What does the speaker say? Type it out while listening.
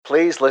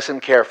Please listen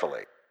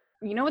carefully.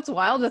 You know what's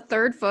wild? The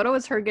third photo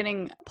is her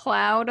getting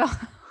plowed on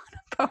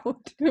a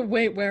boat.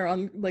 Wait, where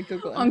on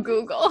Google? On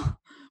Google.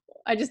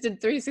 I just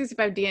did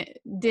 365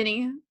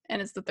 Dinny,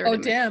 and it's the third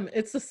image. Damn,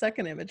 it's the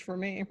second image for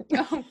me.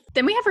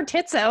 Then we have her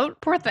tits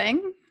out. Poor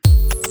thing.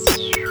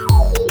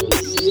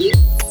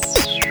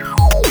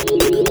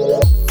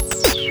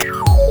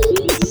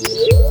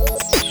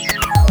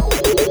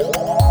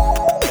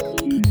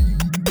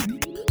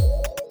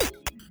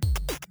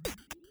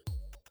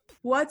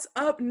 What's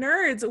up,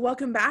 nerds?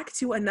 Welcome back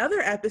to another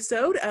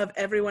episode of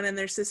Everyone and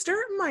Their Sister.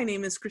 My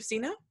name is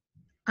Christina.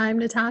 I'm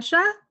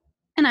Natasha.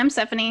 And I'm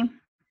Stephanie.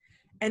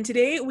 And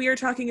today we are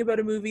talking about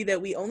a movie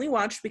that we only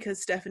watched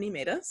because Stephanie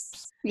made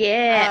us.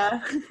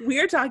 Yeah. We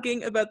are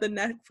talking about the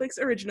Netflix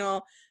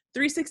original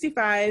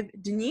 365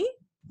 Denis.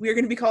 We are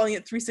going to be calling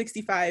it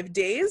 365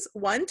 Days.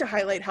 One, to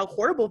highlight how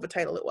horrible of a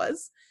title it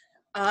was.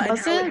 And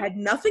how it had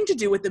nothing to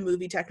do with the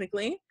movie,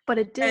 technically. But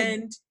it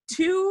did. And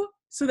two,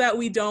 so that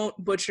we don't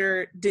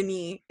butcher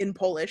Denis in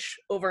Polish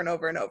over and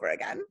over and over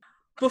again.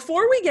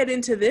 Before we get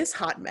into this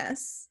hot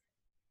mess,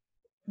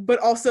 but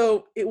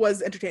also it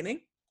was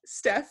entertaining,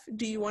 Steph,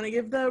 do you want to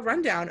give the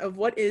rundown of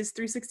what is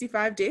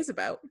 365 Days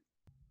about?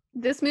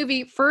 This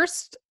movie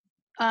first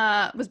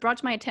was brought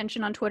to my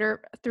attention on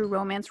Twitter through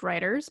romance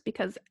writers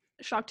because,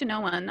 shock to no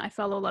one, I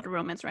follow a lot of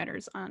romance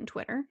writers on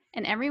Twitter,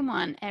 and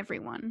everyone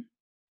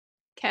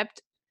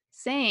kept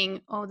saying,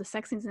 oh, the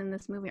sex scenes in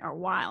this movie are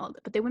wild,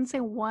 but they wouldn't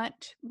say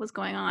what was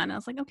going on. I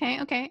was like,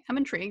 okay, I'm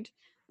intrigued.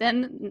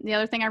 Then the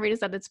other thing I read is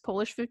that it's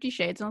Polish 50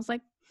 Shades, and I was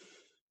like,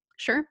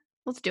 sure,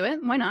 let's do it.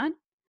 Why not?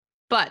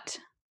 But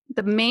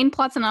the main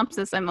plot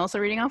synopsis, I'm also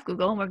reading off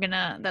Google.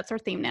 That's our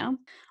theme now.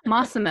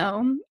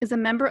 Massimo is a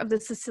member of the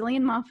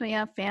Sicilian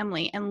mafia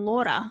family, and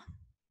Laura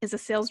is a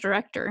sales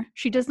director.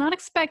 She does not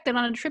expect that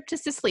on a trip to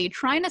Sicily,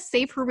 trying to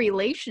save her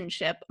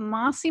relationship,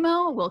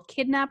 Massimo will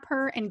kidnap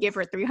her and give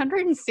her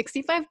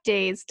 365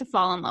 days to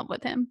fall in love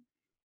with him.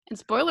 And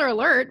spoiler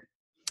alert,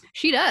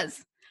 she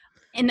does.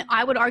 And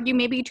I would argue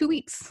maybe 2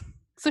 weeks.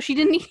 So you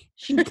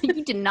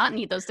did not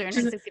need those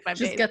 365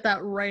 days. Just get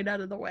that right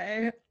out of the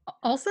way.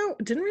 Also,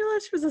 didn't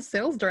realize she was a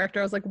sales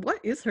director. I was like,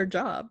 what is her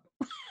job?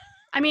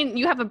 I mean,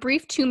 you have a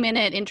brief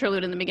 2-minute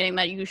interlude in the beginning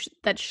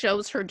that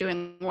shows her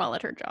doing well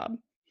at her job.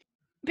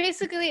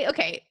 Basically,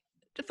 okay,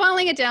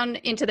 following it down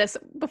into this,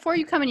 before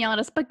you come and yell at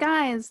us, but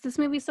guys, this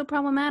movie is so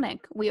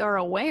problematic. We are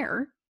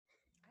aware.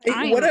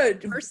 What a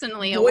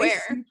personally voice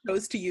aware. you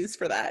chose to use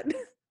for that.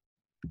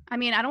 I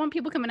mean, I don't want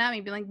people coming at me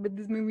and being like, but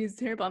this movie is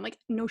terrible. I'm like,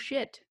 no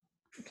shit.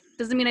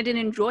 Doesn't mean I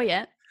didn't enjoy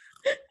it.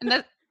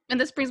 And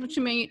this brings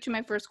me to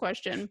my first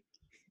question.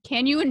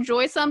 Can you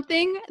enjoy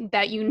something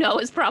that you know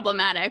is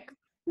problematic?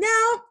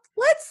 Now,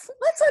 let's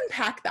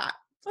unpack that.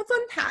 Let's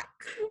unpack.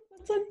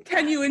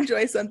 Can you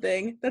enjoy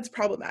something that's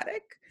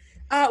problematic?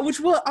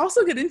 Which we'll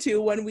also get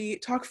into when we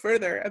talk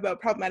further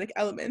about problematic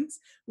elements.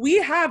 We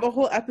have a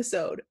whole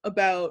episode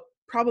about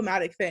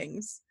problematic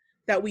things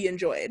that we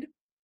enjoyed.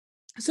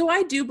 So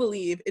I do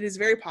believe it is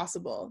very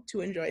possible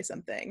to enjoy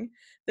something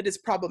that is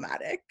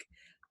problematic.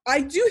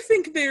 I do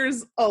think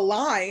there's a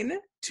line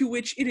to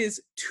which it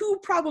is too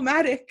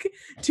problematic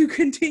to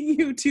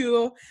continue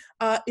to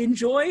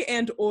enjoy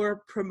and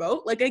or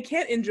promote. Like I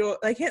can't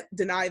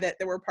deny that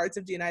there were parts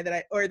of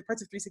DNI or the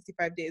parts of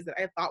 365 Days that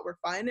I thought were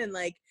fun and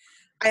like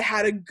I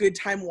had a good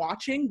time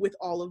watching with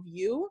all of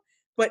you.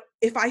 But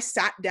if I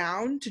sat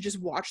down to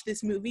just watch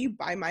this movie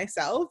by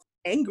myself,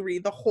 angry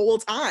the whole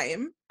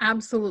time.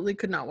 Absolutely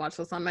could not watch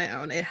this on my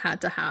own. It had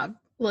to have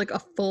like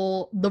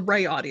the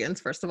right audience,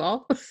 first of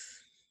all.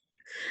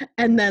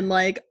 And then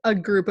like a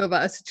group of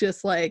us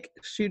just like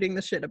shooting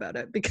the shit about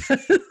it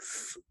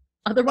because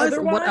otherwise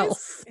what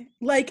else?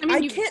 Like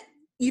I can't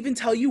even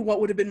tell you what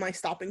would have been my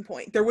stopping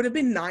point. There would have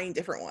been 9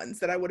 different ones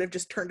that I would have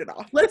just turned it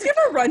off. Let's give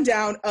a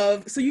rundown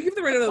so you give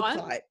the rundown of the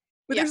plot,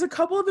 but there's a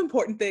couple of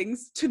important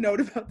things to note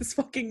about this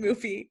fucking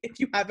movie if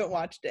you haven't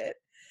watched it.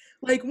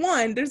 Like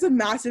one, there's a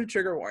massive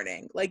trigger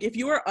warning. Like if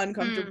you are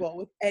uncomfortable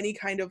with any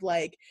kind of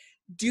like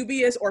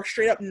dubious or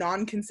straight up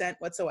non-consent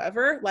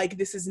whatsoever, like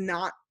this is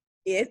not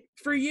it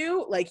for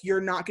you. Like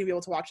you're not gonna be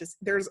able to watch this.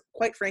 There's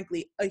quite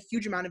frankly a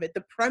huge amount of it.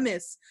 The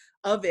premise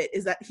of it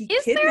is that he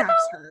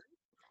kidnaps her.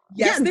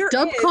 Yes, yeah, there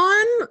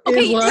Dubcon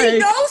is. is like... In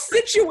no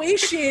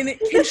situation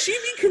can she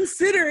be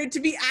considered to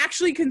be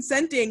actually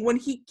consenting when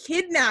he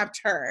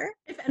kidnapped her.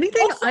 If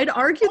anything, also, I'd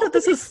argue that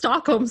this is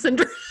Stockholm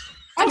Syndrome.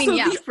 I mean,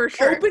 yeah, for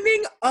sure.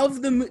 Opening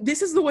of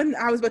this is the one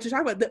I was about to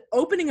talk about. The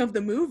opening of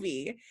the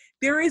movie,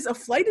 there is a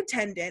flight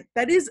attendant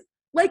that is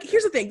like,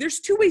 here's the thing. There's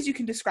 2 ways you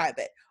can describe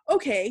it.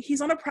 Okay, he's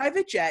on a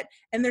private jet,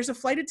 and there's a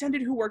flight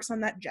attendant who works on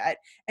that jet,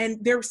 and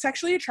they're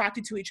sexually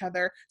attracted to each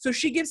other, so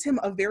she gives him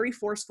a very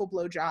forceful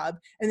blowjob,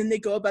 and then they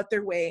go about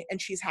their way,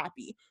 and she's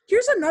happy.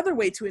 Here's another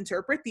way to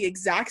interpret the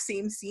exact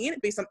same scene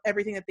based on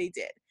everything that they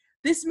did.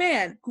 This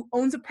man who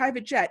owns a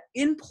private jet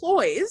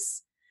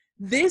employs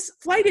this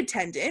flight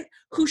attendant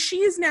who she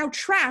is now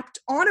trapped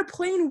on a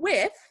plane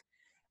with,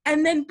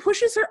 and then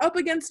pushes her up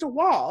against a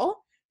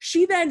wall.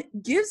 She then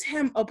gives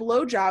him a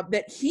blowjob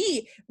that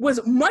he was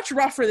much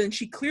rougher than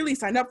she clearly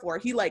signed up for.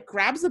 He like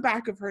grabs the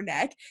back of her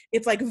neck.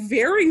 It's like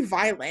very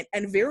violent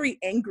and very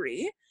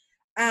angry.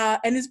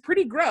 And is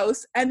pretty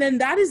gross. And then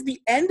that is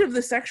the end of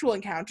the sexual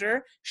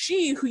encounter.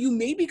 She, who you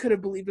maybe could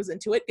have believed was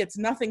into it, gets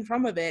nothing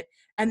from it.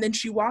 And then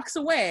she walks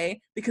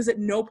away because at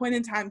no point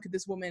in time could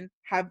this woman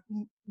have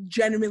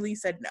genuinely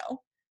said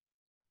no.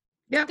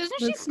 Yeah. Doesn't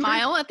she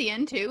smile at the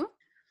end too?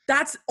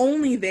 That's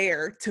only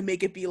there to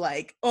make it be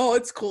like, oh,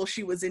 it's cool,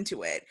 she was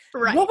into it.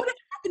 Right. What would have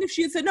happened if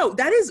she had said no?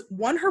 That is,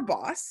 one, her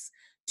boss.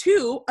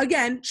 Two,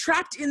 again,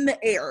 trapped in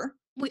the air.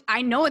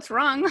 I know it's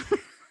wrong.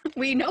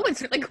 we know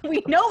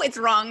it's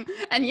wrong,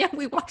 and yet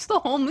we watched the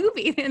whole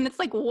movie, and it's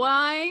like,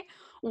 why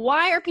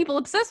are people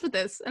obsessed with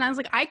this? And I was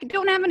like, I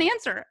don't have an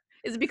answer.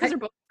 Is it because they're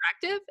both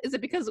attractive? Is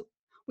it because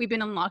we've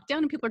been in lockdown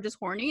and people are just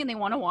horny and they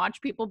want to watch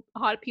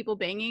hot people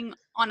banging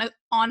on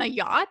a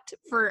yacht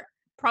for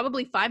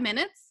probably 5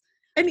 minutes?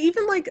 And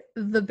even like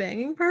the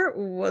banging part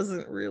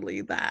wasn't really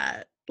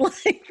that.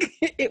 Like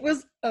it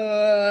was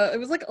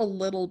like a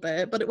little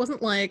bit, but it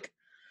wasn't like,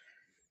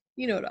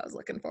 you know what I was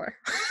looking for.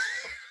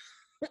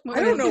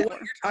 I don't know what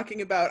you're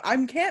talking about.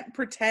 I can't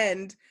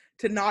pretend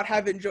to not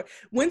have enjoyed.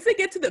 Once they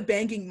get to the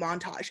banging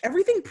montage,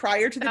 everything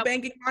prior to the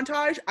banging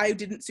montage, I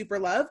didn't super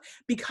love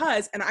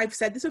because, and I've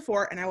said this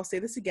before and I will say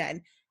this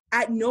again,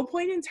 at no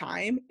point in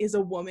time is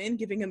a woman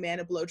giving a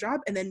man a blowjob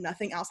and then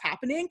nothing else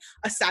happening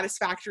a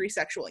satisfactory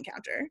sexual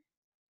encounter.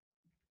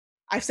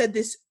 I've said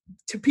this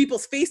to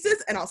people's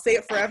faces and I'll say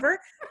it forever.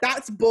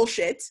 That's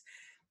bullshit.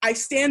 I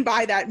stand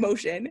by that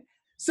motion.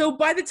 So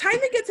by the time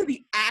they get to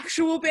the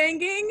actual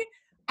banging,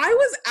 I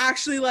was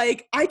actually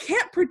like, I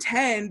can't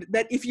pretend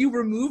that if you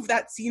remove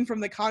that scene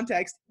from the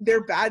context,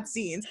 they're bad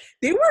scenes.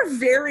 They were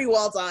very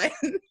well done.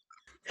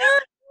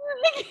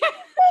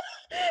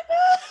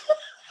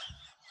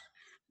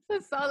 I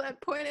saw that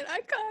point in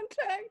eye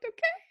contact,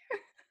 okay?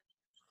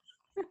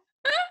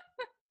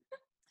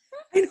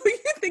 I know you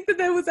think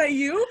that was at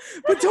you,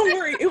 but don't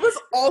worry, it was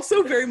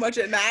also very much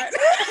at Matt.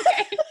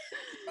 Okay.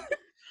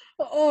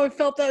 Oh, I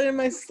felt that in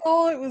my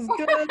soul. It was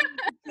good.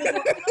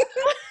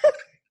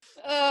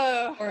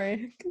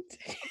 Sorry.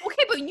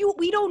 Okay, but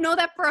we don't know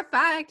that for a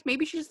fact.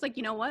 Maybe she's just like,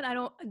 you know what?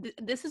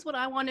 This is what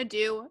I want to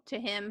do to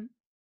him,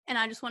 and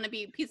I just want to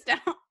be pieced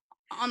out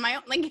on my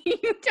own. Like, you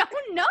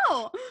don't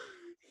know.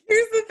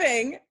 Here's the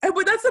thing,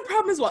 but that's the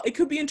problem as well. It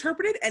could be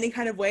interpreted any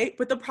kind of way,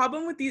 but the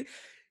problem with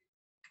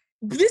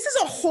this is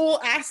a whole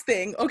ass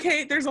thing,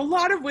 okay? There's a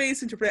lot of ways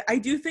to interpret it. I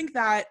do think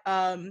that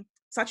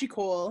Sachi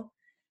Cole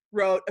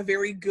wrote a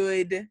very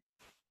good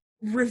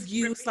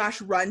review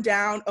 /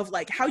 rundown of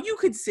like how you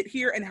could sit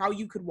here and how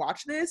you could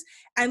watch this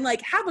and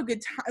like have a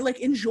good time, like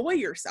enjoy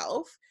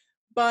yourself.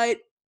 But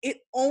it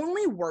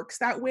only works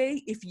that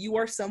way if you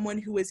are someone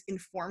who is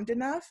informed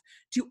enough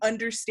to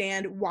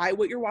understand why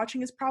what you're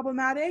watching is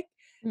problematic.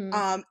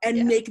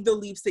 Make the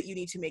leaps that you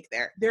need to make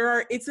there.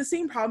 It's the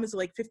same problem as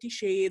like 50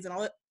 Shades and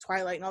all that,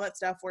 Twilight and all that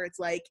stuff, where it's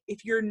like,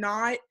 if you're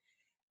not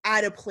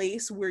at a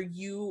place where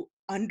you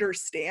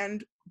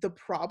understand the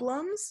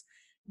problems,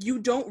 you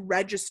don't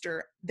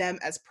register them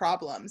as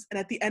problems. And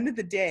at the end of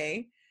the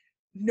day,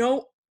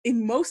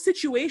 in most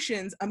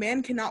situations, a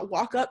man cannot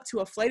walk up to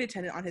a flight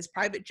attendant on his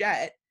private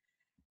jet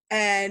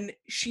and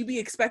she be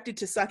expected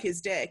to suck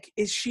his dick.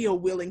 Is she a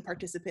willing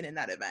participant in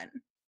that event?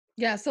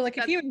 Yeah, so like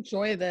if you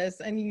enjoy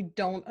this and you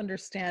don't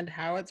understand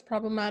how it's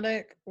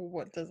problematic,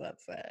 what does that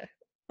say?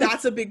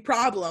 That's a big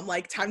problem.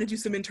 Like, time to do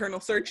some internal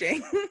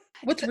searching.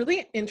 What's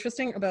really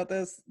interesting about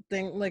this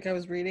thing, like I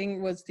was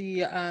reading, was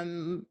the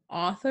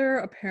author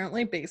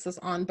apparently bases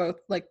on both,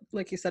 like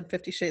you said,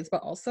 50 Shades,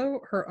 but also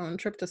her own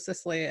trip to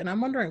Sicily. And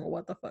I'm wondering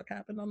what the fuck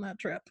happened on that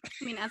trip.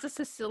 I mean, as a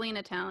Sicilian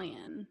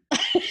Italian,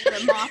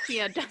 the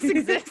mafia does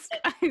exist,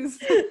 guys.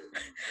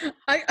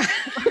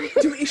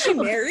 Is she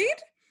married?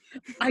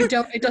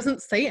 It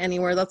doesn't say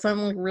anywhere. That's why I'm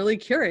like really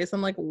curious.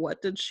 I'm like,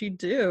 what did she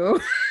do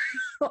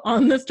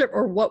on this trip,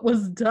 or what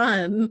was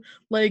done?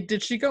 Like,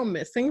 did she go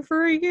missing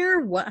for a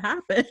year? What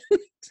happened?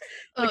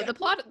 The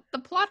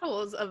plot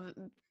holes of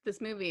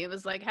this movie, it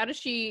was like, how does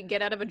she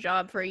get out of a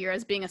job for a year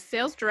as being a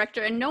sales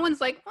director, and no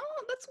one's like,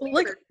 oh, that's weird.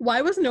 Like,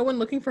 why was no one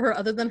looking for her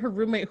other than her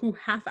roommate, who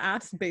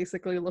half-assed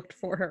basically looked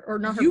for her, or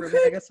not her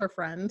roommate, I guess her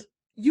friend.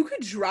 You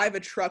could drive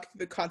a truck through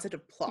the concept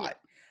of plot.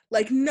 Yeah.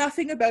 Like,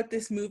 nothing about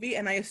this movie,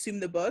 and I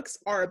assume the books,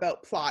 are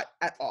about plot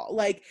at all.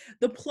 Like,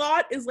 the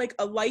plot is like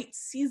a light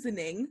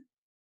seasoning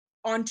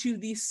onto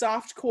the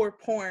softcore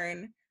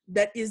porn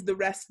that is the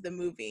rest of the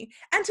movie.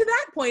 And to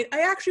that point,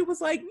 I actually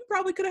was like, we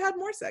probably could have had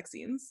more sex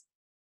scenes.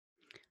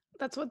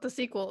 That's what the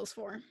sequel is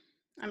for,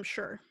 I'm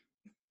sure.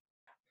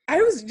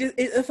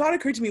 A thought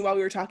occurred to me while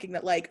we were talking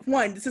that, like,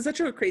 one, this is such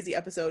a crazy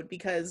episode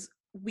because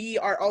we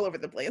are all over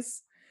the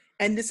place.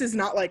 And this is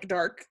not like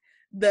Dark.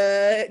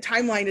 The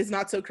timeline is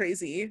not so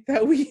crazy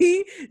that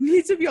we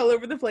need to be all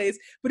over the place,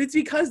 but it's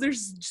because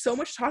there's so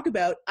much to talk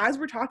about. As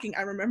we're talking,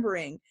 I'm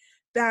remembering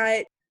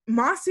that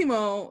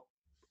Massimo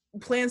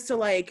plans to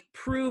like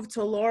prove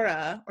to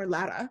Laura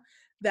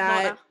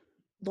that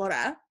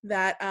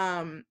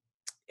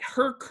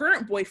her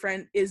current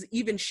boyfriend is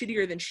even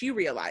shittier than she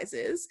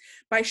realizes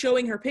by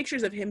showing her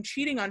pictures of him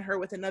cheating on her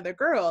with another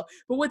girl.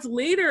 But what's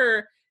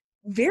later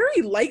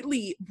very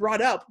lightly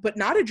brought up, but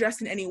not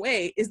addressed in any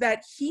way, is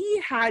that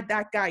he had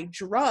that guy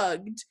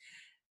drugged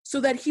so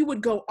that he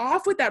would go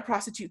off with that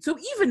prostitute. So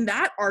even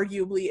that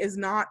arguably is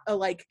not a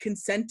like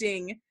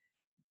consenting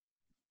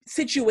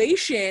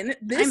situation.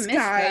 This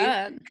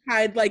guy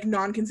had like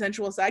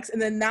non-consensual sex,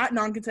 and then that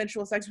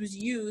non-consensual sex was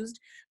used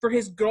for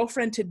his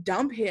girlfriend to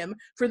dump him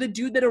for the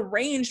dude that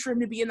arranged for him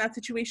to be in that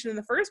situation in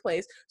the first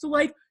place. So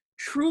like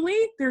truly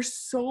there's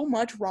so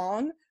much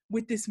wrong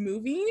with this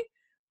movie,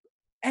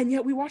 and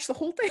yet we watched the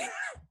whole thing.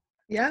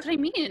 Yeah, that's what I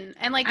mean.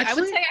 And like I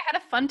would say I had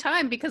a fun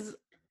time because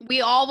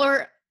we all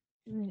were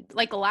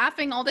like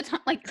laughing all the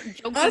time, like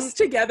joking. Us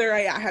together,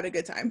 I had a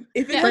good time.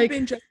 If it had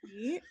been just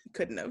me,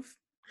 couldn't have.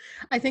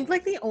 I think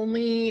like the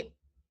only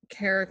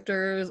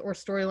characters or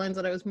storylines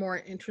that I was more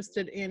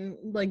interested in,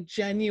 like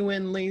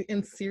genuinely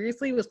and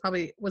seriously, was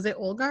it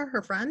Olga,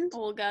 her friend?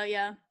 Olga,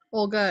 yeah.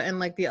 Olga and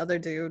like the other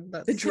dude,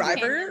 the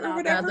driver or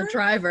whatever. Yeah, the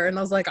driver. And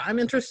I was like, I'm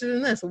interested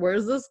in this.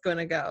 Where's this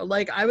gonna go?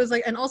 Like I was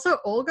like, and also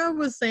Olga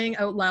was saying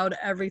out loud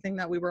everything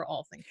that we were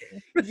all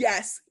thinking.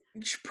 Yes.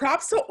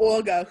 Props to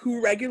Olga,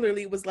 who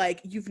regularly was like,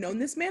 you've known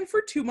this man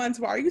for 2 months.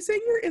 Why are you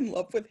saying you're in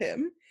love with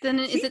him? Then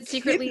is it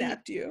secretly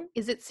kidnapped you?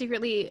 Is it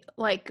secretly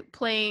like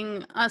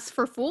playing us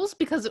for fools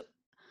because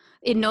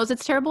it knows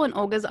it's terrible and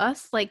Olga's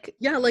us? Like,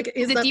 yeah, like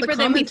is it that deeper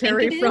the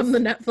commentary from the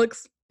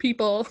Netflix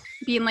people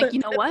being like, you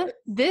know what?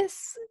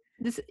 This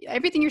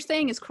everything you're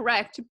saying is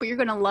correct, but you're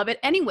gonna love it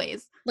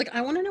anyways. Like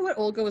I want to know what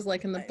Olga was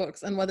like in the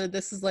books and whether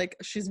this is like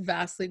she's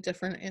vastly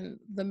different in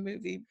the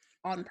movie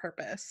on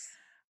purpose.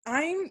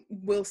 I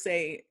will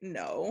say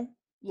no.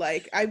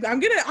 Like I'm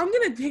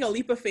gonna take a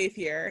leap of faith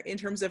here in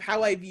terms of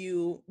how I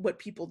view what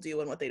people do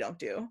and what they don't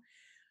do.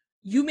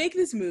 You make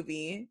this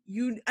movie,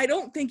 I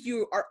don't think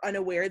you are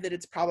unaware that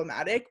it's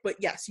problematic, but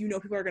yes, you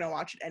know people are gonna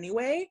watch it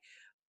anyway.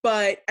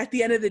 But at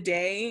the end of the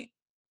day,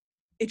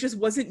 it just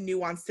wasn't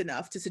nuanced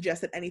enough to suggest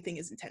that anything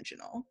is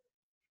intentional.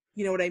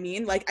 You know what I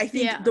mean? Like I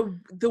think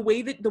the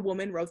way that the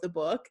woman wrote the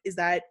book is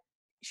that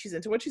she's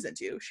into what she's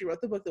into. She wrote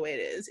the book the way it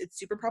is. It's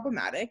super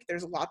problematic.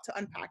 There's a lot to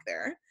unpack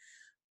there.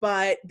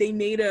 But they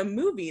made a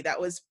movie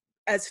that was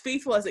as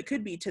faithful as it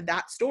could be to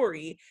that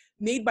story,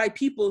 made by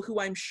people who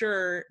I'm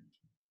sure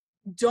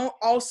don't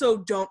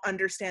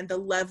understand the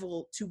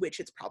level to which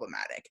it's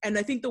problematic. And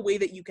I think the way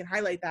that you can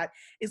highlight that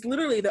is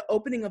literally the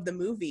opening of the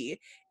movie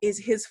is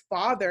his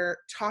father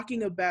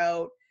talking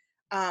about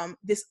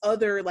this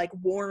other like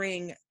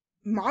warring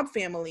mob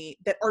family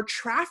that are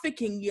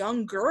trafficking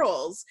young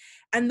girls,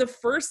 and the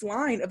first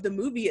line of the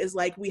movie is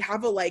like, we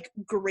have a like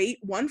great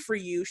one for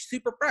you,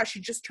 super fresh, she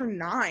just turned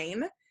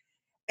 9,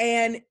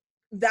 and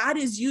that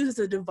is used as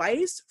a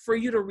device for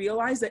you to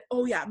realize that,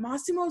 oh yeah,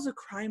 Massimo is a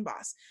crime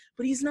boss,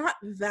 but he's not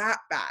that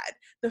bad.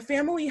 The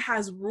family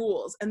has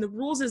rules, and the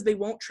rules is they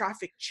won't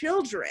traffic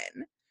children,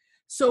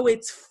 so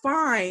it's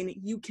fine,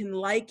 you can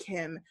like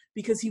him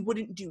because he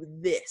wouldn't do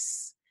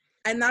this.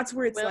 And that's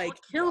where it's like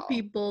kill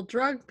people,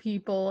 drug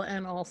people,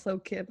 and also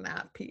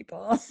kidnap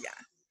people. Yeah,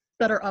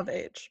 that are of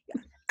age.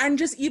 Yeah. And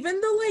just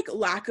even the like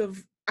lack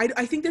of,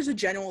 I think there's a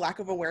general lack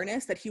of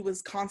awareness that he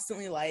was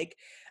constantly like,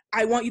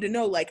 I want you to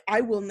know, like,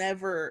 I will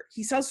never,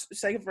 he says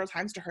several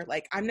times to her,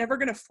 like, I'm never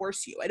going to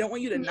force you. I don't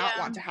want you to not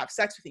want to have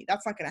sex with me.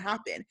 That's not going to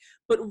happen.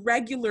 But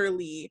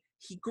regularly,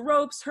 he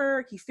gropes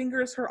her, he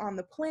fingers her on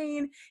the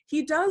plane.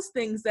 He does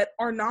things that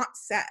are not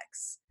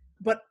sex,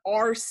 but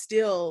are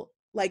still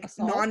like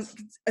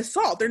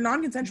non-assault. They're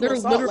non-consensual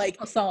assault. Like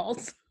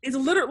assaults. It's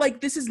literally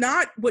like, this is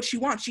not what she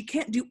wants. She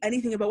can't do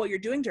anything about what you're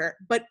doing to her.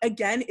 But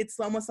again, it's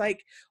almost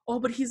like, oh,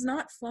 but he's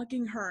not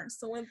fucking her,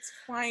 so it's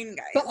fine,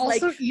 guys. But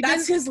also, like,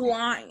 that's his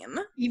line.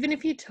 Even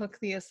if he took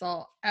the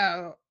assault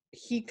out,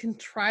 he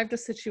contrived a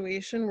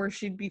situation where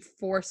she'd be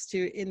forced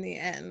to in the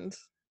end.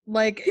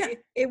 Like,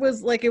 it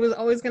was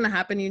always going to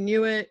happen. You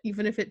knew it,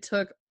 even if it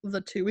took the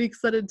 2 weeks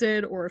that it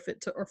did, or if it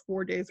took, or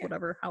 4 days,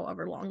 whatever,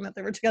 however long that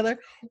they were together,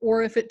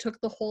 or if it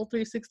took the whole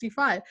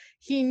 365.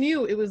 He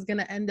knew it was going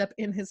to end up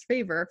in his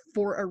favor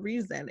for a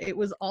reason. It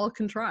was all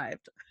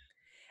contrived.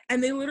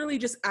 And they literally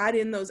just add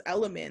in those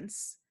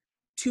elements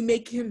to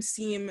make him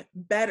seem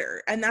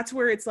better. And that's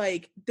where it's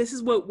like, this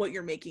is what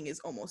you're making is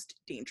almost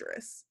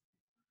dangerous.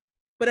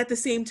 But at the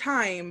same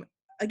time,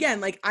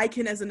 again, like, I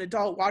can, as an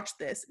adult, watch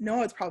this,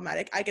 know it's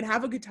problematic. I can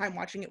have a good time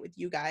watching it with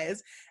you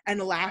guys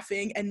and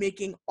laughing and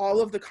making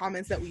all of the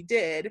comments that we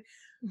did.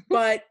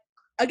 But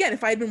again,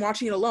 if I had been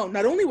watching it alone,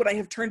 not only would I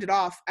have turned it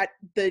off at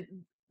the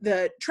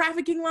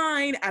trafficking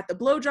line, at the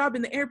blowjob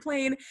in the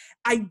airplane,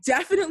 I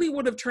definitely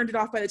would have turned it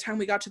off by the time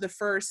we got to the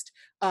first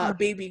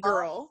baby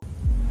girl.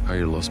 Are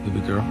you lost, baby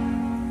girl?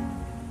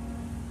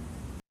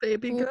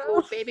 Baby Ooh,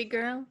 girl. baby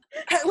girl.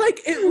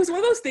 Like, it was one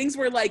of those things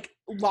where, like,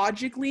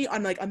 logically,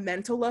 on like a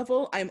mental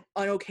level, I'm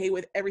unokay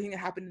with everything that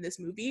happened in this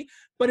movie,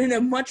 but in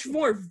a much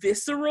more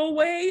visceral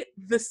way,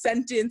 the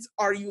sentence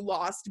 "Are you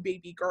lost,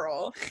 baby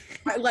girl?"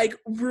 like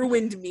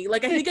ruined me.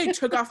 Like, I think I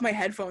took off my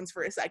headphones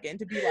for a second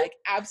to be like,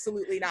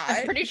 absolutely not.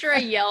 I'm pretty sure I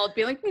yelled,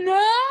 being like, no.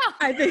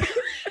 I think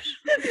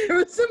there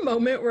was a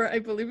moment where I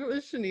believe it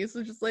was Shanice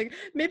was just like,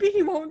 maybe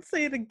he won't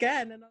say it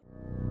again. And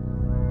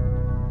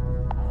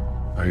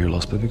Are you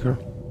lost, baby girl?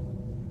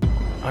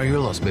 Are you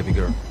lost, baby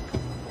girl?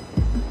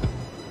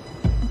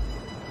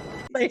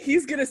 Like,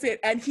 he's gonna say it,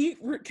 and he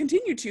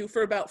continued to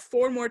for about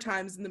 4 more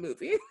times in the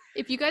movie.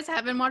 If you guys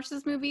haven't watched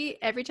this movie,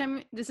 every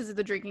time, this is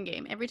the drinking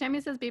game. Every time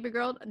he says baby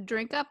girl,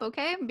 drink up,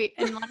 okay? And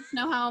let us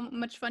know how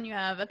much fun you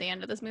have at the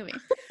end of this movie.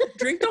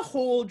 Drink the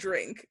whole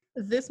drink.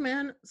 this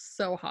man,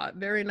 so hot,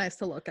 very nice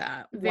to look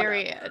at.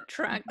 Very whatever.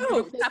 attractive.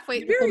 Oh,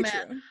 Halfway. very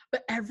man. true.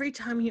 But every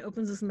time he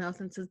opens his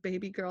mouth and says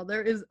baby girl,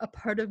 there is a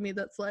part of me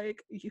that's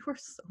like, you are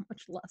so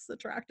much less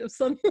attractive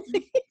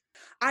suddenly.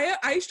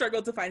 I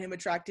struggled to find him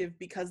attractive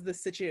because the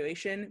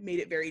situation made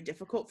it very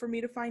difficult for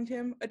me to find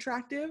him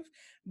attractive.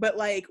 But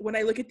like, when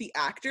I look at the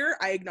actor,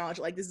 I acknowledge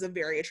like this is a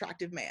very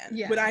attractive man.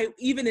 Yeah. But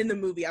even in the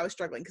movie, I was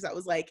struggling because I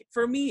was like,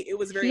 for me, it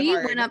was very He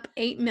hard. went up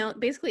 8 million,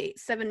 basically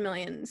 7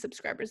 million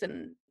subscribers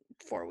in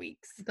 4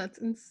 weeks. That's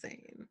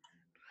insane.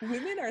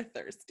 Women are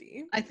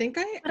thirsty. I think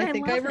I But I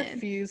think I love it.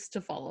 refuse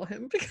to follow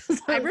him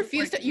because I was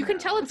refuse like, to. You can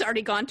no. tell it's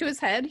already gone to his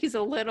head. He's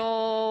a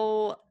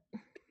little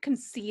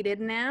conceited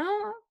now.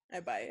 I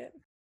buy it.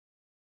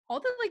 All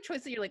the like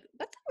choices, you're like,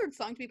 that's a weird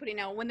song to be putting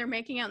out when they're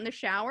making out in the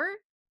shower.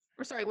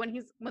 Or sorry, when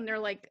they're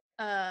like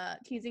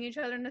teasing each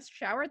other in the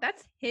shower.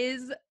 That's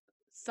his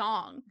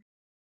song.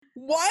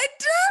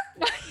 What?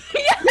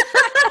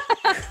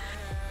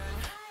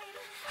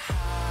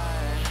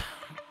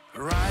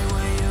 Right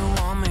where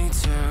you want me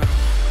to.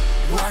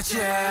 Watch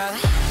it,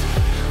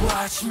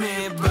 watch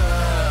me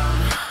burn.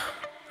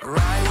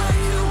 Right where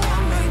you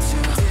want me to.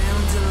 Dim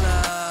the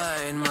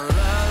light, my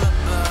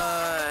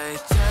lullaby.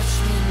 Touch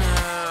me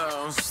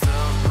now,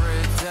 stop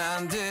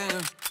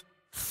pretending.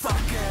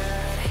 Fuck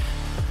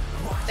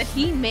it. That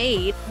he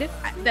made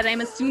that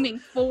I'm assuming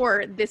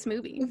for this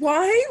movie.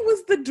 Why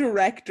was the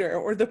director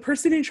or the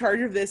person in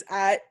charge of this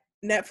at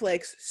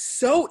Netflix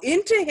so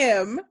into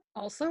him?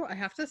 Also, I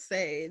have to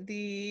say,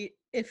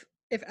 if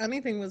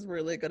anything was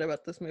really good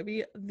about this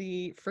movie,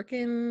 the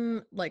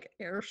freaking like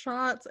air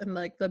shots and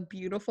like the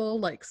beautiful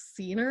like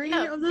scenery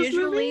of this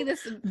visually, movie.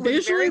 this was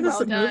Visually, very this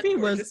well done. movie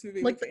was Gorgeous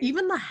movie like making.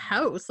 even the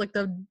house, like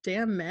the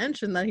damn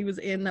mansion that he was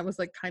in, that was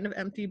like kind of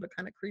empty but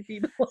kind of creepy.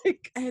 But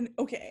like, And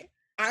okay,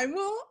 I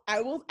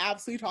will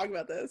absolutely talk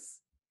about this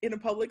in a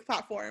public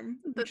platform,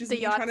 which is the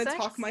me yacht trying to sex?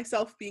 talk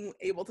myself being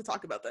able to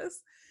talk about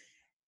this.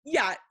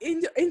 Yeah,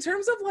 in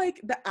terms of like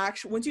the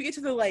actual, once you get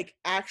to the like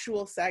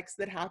actual sex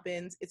that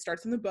happens, it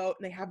starts in the boat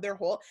and they have their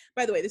whole,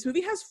 by the way, this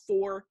movie has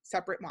 4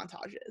 separate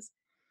montages.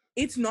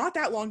 It's not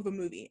that long of a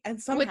movie,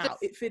 and somehow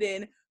it fit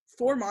in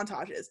 4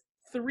 montages.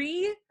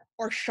 3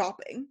 are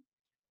shopping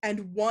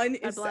and 1 God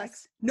is bless.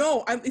 sex.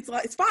 No,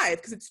 it's 5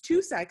 because it's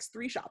 2 sex,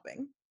 3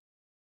 shopping.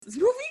 This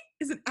movie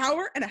is an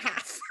hour and a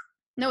half.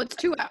 No, it's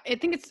 2 hours. I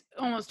think it's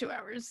almost 2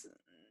 hours.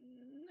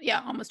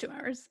 Yeah, almost 2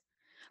 hours.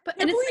 But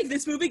I and believe it's like,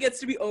 this movie gets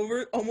to be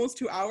over almost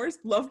 2 hours.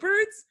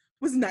 Lovebirds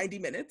was 90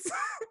 minutes.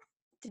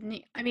 didn't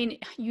he, I mean,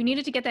 you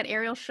needed to get that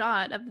aerial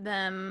shot of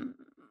them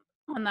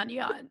on that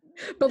yacht.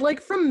 but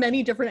like from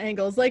many different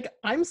angles. Like,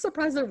 I'm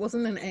surprised there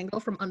wasn't an angle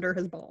from under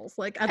his balls.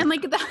 Like, And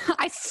like,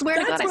 I swear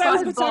to That's God, what I I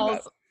was saw his gonna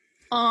talk balls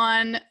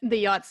on the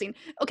yacht scene.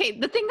 Okay,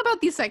 the thing about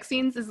these sex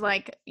scenes is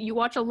like, you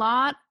watch a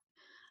lot.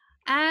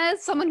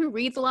 As someone who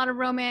reads a lot of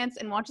romance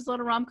and watches a lot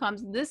of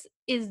rom-coms, this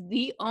is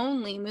the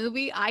only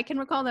movie I can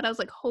recall that I was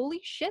like, holy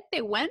shit,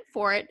 they went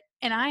for it.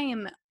 And I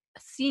am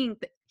seeing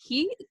that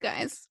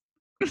guys,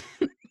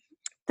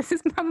 this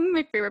is probably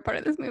my favorite part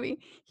of this movie.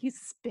 He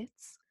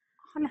spits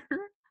on her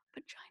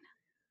vagina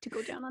to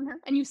go down on her.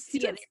 And you see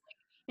it.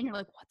 And you're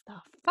like, what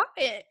the fuck?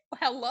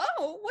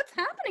 Hello? What's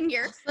happening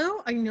here?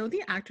 also, I know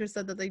the actor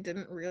said that they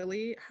didn't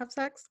really have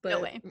sex,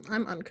 but way.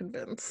 I'm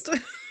unconvinced.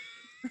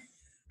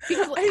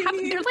 Because I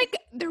mean-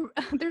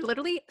 they're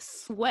literally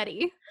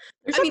sweaty.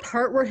 There's I a mean-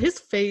 part where his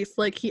face,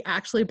 like, he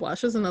actually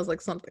blushes, and I was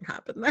like, something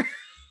happened there.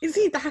 Is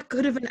he that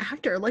good of an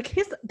actor? Like,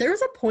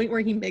 there's a point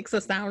where he makes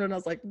a sound, and I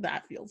was like,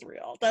 that feels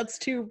real. That's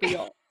too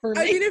real for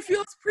me. I mean, it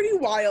feels pretty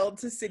wild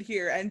to sit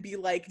here and be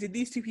like, did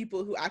these 2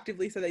 people who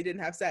actively said they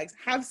didn't have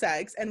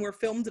sex and were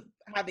filmed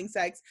having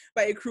sex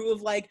by a crew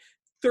of like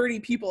 30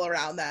 people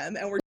around them?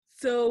 And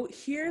so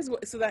here's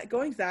what, so that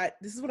going to that,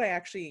 this is what I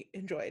actually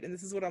enjoyed. And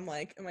this is what I'm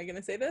like, am I going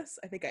to say this?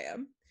 I think I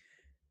am.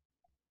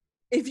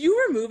 If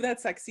you remove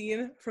that sex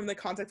scene from the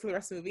context of the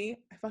rest of the movie,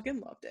 I fucking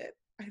loved it.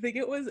 I think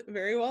it was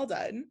very well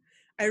done.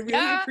 I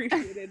really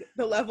appreciated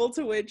the level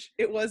to which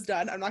it was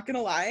done. I'm not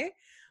gonna lie.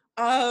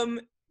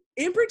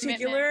 In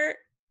particular,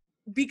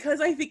 because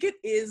I think it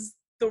is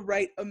the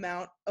right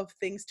amount of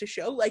things to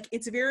show. Like,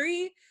 it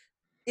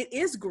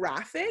is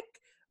graphic,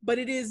 but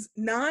it is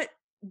not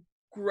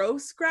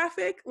gross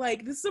graphic.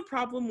 Like, this is a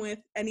problem with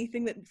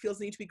anything that feels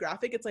need to be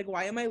graphic. It's like,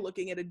 why am I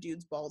looking at a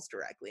dude's balls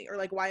directly? Or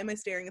like, why am I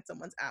staring at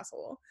someone's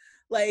asshole?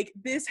 Like,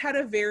 this had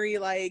a very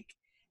like,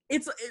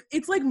 it's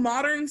like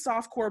modern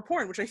softcore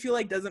porn, which I feel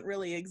like doesn't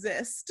really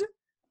exist.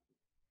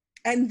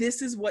 And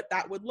this is what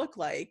that would look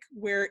like,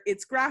 where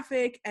it's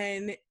graphic,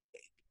 and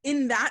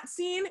in that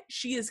scene,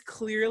 she is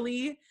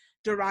clearly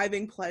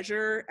deriving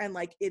pleasure and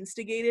like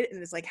instigated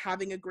and is like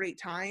having a great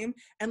time,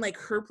 and like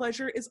her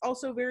pleasure is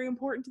also very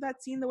important to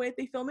that scene, the way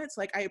they film it. So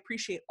like, I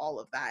appreciate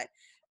all of that,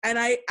 and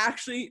I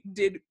actually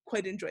did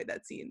quite enjoy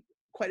that scene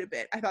quite a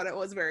bit. I thought it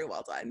was very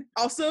well done.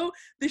 Also,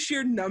 the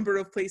sheer number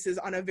of places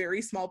on a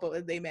very small boat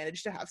that they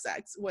managed to have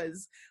sex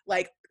was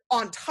like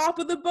on top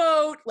of the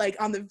boat, like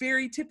on the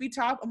very tippy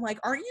top. I'm like,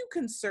 aren't you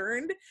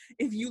concerned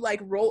if you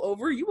like roll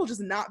over, you will just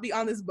not be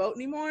on this boat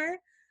anymore?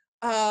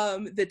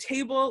 The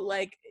table,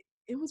 like,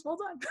 it was well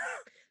done.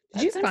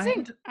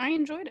 I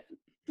enjoyed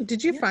it.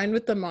 Did you find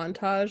with the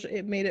montage,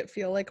 it made it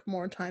feel like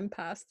more time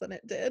passed than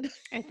it did?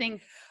 I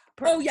think.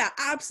 Oh yeah,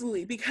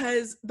 absolutely.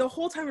 Because the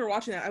whole time we were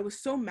watching that, I was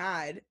so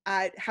mad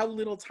at how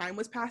little time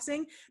was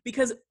passing,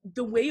 because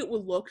the way it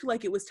would look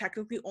like it was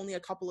technically only a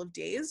couple of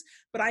days,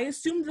 but I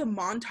assumed the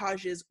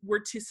montages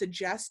were to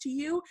suggest to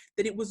you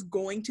that it was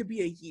going to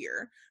be a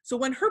year. So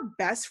when her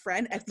best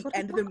friend at the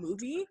end of the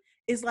movie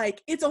is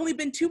like, it's only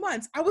been 2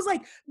 months, I was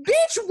like,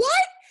 bitch,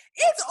 what?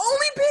 It's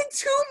only been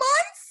 2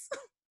 months?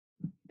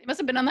 They must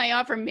have been on that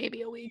yacht for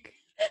maybe a week.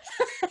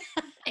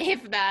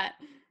 If that.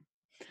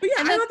 But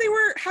yeah, I thought they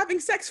were having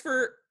sex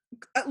for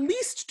at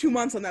least 2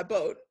 months on that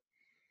boat.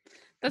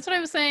 That's what I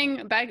was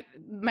saying back.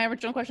 My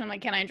original question,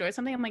 like, can I enjoy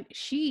something? I'm like,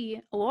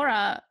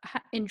 Laura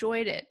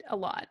enjoyed it a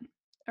lot.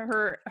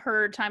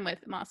 Her time with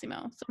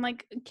Massimo. So I'm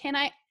like, can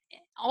I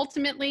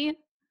ultimately?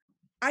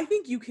 I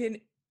think you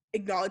can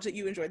acknowledge that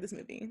you enjoyed this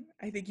movie.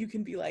 I think you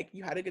can be like,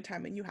 you had a good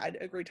time and you had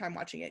a great time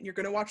watching it. And you're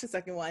going to watch the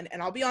second one.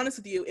 And I'll be honest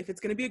with you, if it's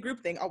going to be a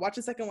group thing, I'll watch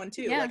the second one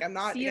too. Yeah, like, I'm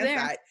not against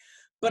that.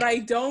 But I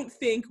don't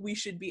think we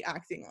should be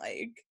acting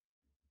like.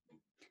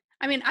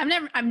 I mean,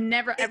 I'm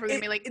never ever gonna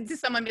be like, to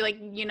someone be like,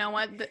 you know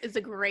what, it's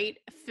a great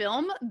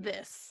film.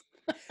 This,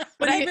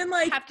 but even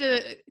like, have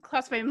to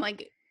classify him like,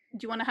 do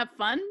you want to have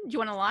fun? Do you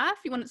want to laugh?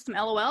 You want some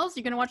LOLs?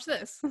 You're gonna watch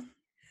this.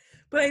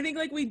 But I think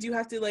like we do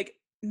have to like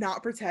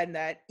not pretend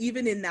that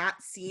even in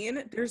that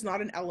scene, there's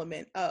not an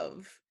element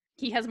of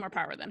he has more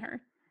power than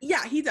her.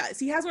 Yeah, he does.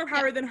 He has more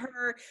power than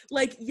her.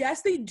 Like,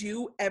 yes, they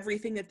do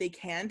everything that they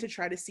can to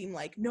try to seem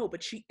like, no,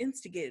 but she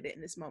instigated it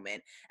in this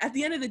moment. At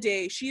the end of the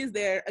day, she is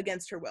there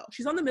against her will.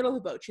 She's on the middle of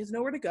the boat. She has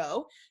nowhere to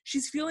go.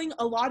 She's feeling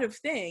a lot of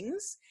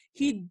things.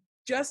 He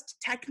just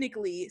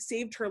technically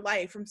saved her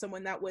life from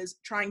someone that was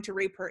trying to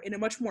rape her in a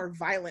much more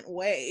violent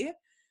way.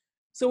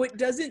 So it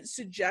doesn't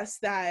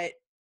suggest that,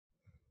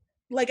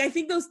 like, I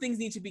think those things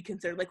need to be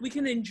considered. Like, we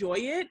can enjoy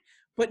it,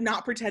 but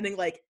not pretending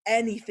like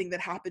anything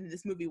that happened in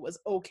this movie was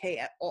okay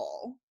at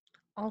all.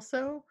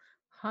 Also,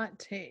 hot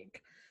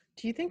take.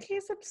 Do you think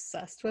he's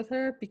obsessed with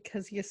her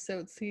because he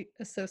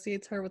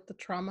associates her with the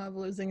trauma of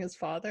losing his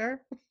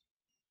father?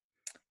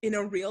 In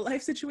a real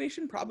life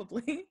situation,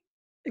 probably.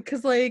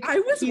 Because, like, I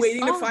was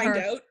waiting to find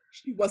out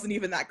she wasn't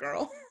even that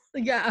girl.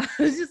 Yeah,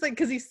 it's just like,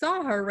 because he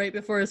saw her right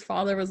before his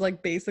father was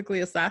like basically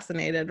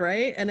assassinated,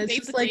 right? And it's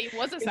basically, just like he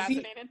was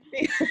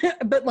assassinated.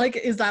 But like,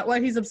 is that why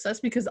he's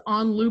obsessed? Because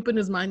on loop in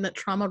his mind that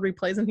trauma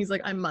replays, and he's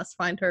like, I must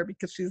find her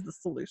because she's the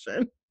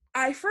solution.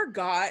 I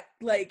forgot,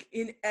 like,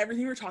 in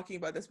everything we're talking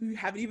about this, we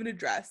haven't even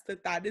addressed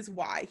that is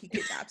why he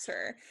kidnaps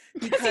her.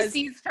 Because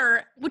he sees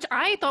her, which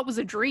I thought was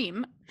a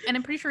dream, and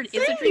I'm pretty sure it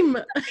is a dream.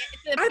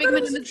 It's a figment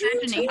of his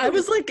imagination. I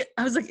was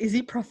like, is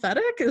he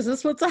prophetic? Is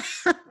this what's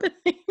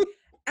happening?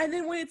 And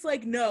then when it's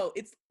like, no,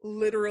 it's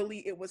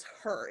literally, it was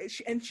her.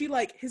 And she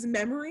like, his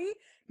memory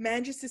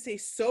manages to stay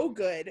so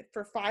good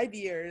for 5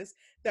 years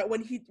that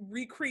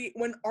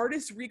when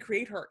artists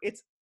recreate her,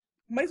 it's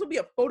might as well be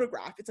a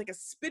photograph. It's like a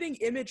spitting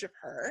image of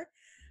her.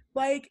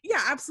 Like,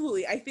 yeah,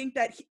 absolutely. I think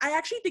that I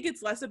actually think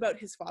it's less about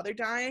his father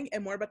dying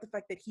and more about the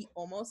fact that he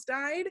almost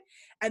died.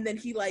 And then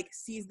he like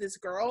sees this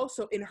girl.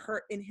 So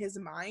in his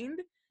mind,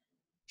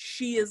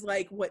 she is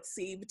like what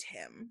saved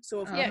him.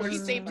 So she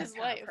saved his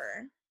life.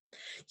 Her.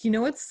 You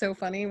know what's so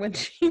funny? When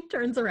she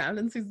turns around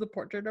and sees the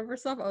portrait of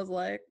herself, I was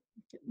like,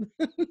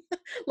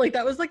 like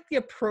that was like the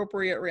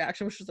appropriate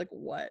reaction, which is like,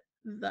 what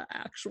the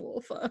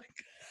actual fuck?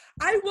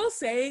 I will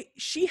say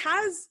she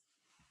has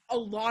a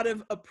lot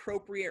of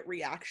appropriate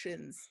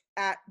reactions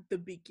at the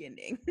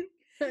beginning.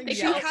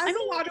 She has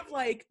a lot of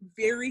like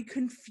very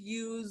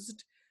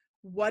confused,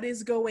 what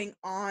is going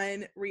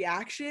on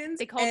reactions.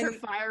 They called her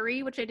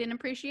fiery, which I didn't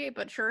appreciate,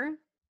 but sure.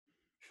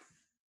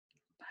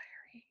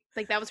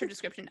 Like that was her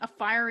description. A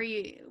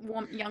fiery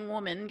young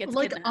woman gets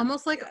like kidnapped.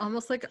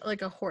 almost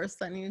like a horse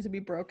that needed to be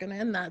broken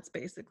in. That's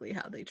basically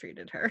how they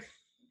treated her.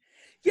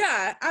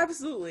 Yeah,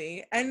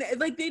 absolutely. And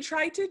like they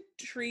try to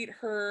treat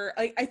her.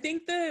 I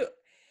think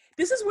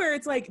this is where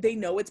it's like they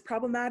know it's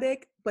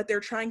problematic, but they're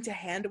trying to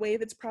hand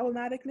wave its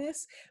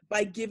problematicness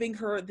by giving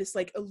her this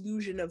like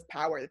illusion of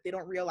power that they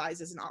don't realize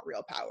is not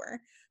real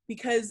power.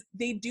 because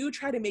they do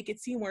try to make it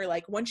seem where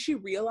like once she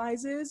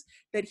realizes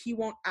that he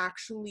won't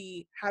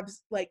actually have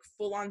like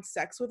full on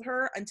sex with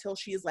her until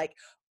she is like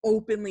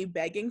openly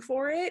begging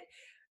for it,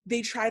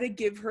 they try to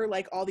give her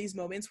like all these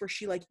moments where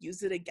she like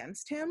uses it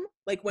against him,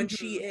 like when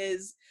she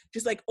is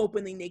just like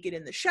openly naked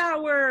in the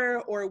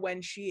shower, or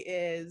when she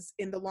is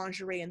in the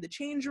lingerie in the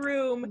change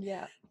room.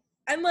 Yeah.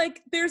 And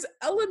like there's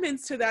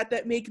elements to that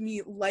that make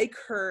me like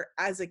her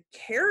as a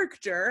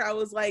character. I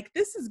was like,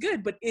 this is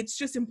good, but it's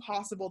just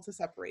impossible to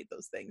separate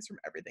those things from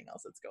everything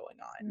else that's going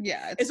on.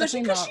 Yeah, it's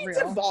Especially because she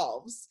real.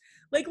 evolves.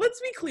 Like, let's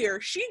be clear,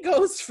 she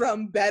goes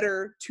from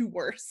better to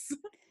worse.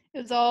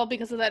 It was all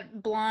because of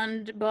that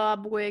blonde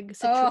bob wig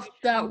situation. Oh,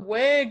 that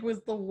wig was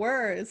the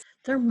worst.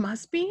 There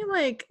must be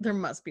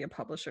a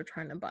publisher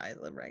trying to buy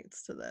the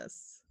rights to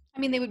this. I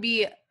mean, they would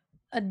be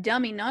a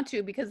dummy not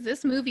to, because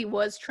this movie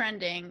was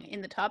trending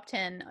in the top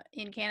 10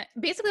 in Canada,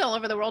 basically all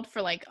over the world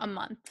for like a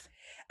month.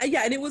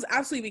 Yeah, and it was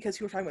absolutely because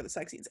you were talking about the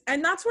sex scenes.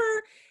 And that's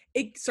where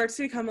it starts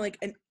to become like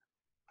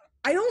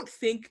I don't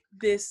think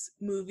this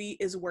movie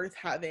is worth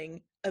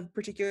having a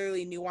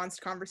particularly nuanced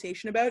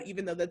conversation about,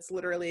 even though that's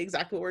literally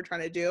exactly what we're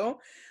trying to do.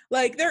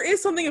 Like, there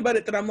is something about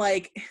it that I'm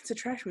like, it's a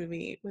trash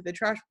movie with a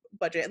trash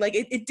budget. Like,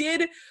 it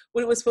did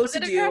what it was supposed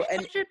to do.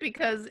 And budget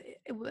because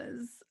it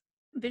was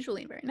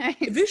visually very nice.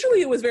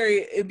 Visually, it was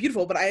very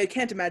beautiful, but I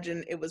can't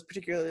imagine it was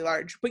particularly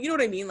large. But you know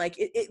what I mean? Like,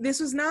 this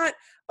was not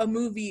a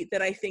movie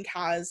that I think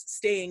has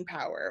staying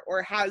power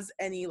or has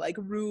any, like,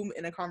 room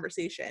in a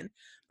conversation.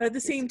 But at the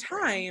same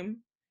time,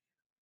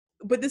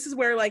 but this is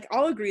where, like,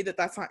 I'll agree that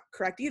that's not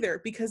correct either,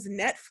 because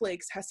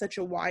Netflix has such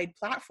a wide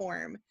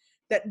platform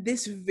that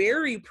this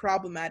very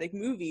problematic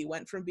movie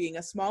went from being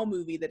a small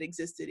movie that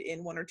existed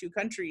in 1 or 2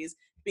 countries,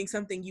 being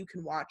something you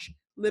can watch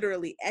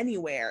literally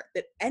anywhere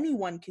that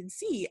anyone can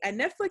see. And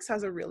Netflix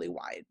has a really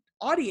wide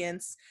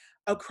audience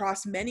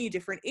across many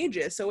different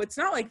ages. So it's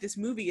not like this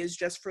movie is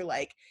just for,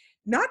 like,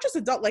 not just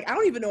adult, like, I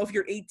don't even know if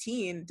you're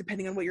 18,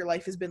 depending on what your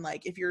life has been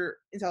like, if you're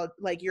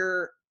like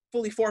you're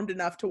fully formed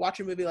enough to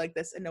watch a movie like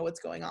this and know what's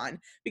going on.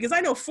 Because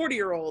I know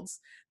 40-year-olds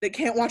that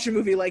can't watch a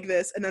movie like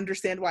this and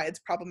understand why it's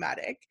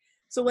problematic.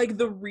 So, like,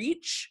 the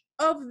reach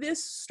of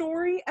this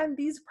story and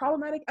these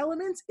problematic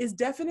elements is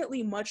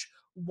definitely much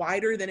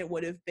wider than it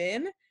would have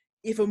been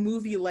if a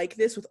movie like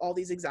this with all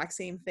these exact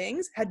same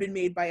things had been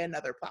made by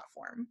another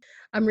platform.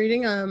 I'm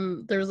reading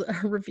there's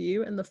a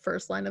review, and the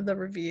first line of the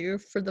review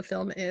for the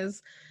film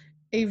is,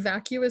 "A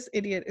vacuous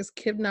idiot is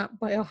kidnapped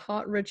by a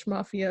hot rich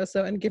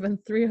mafioso and given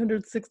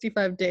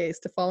 365 days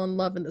to fall in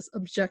love in this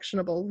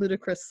objectionable,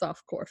 ludicrous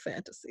softcore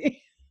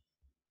fantasy."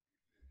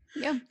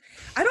 Yeah.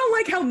 I don't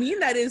like how mean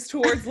that is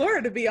towards Laura,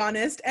 to be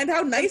honest, and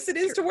how nice it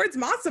is towards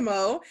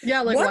Massimo.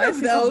 Yeah, like, one of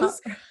those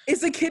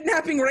is a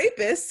kidnapping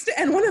rapist,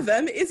 and one of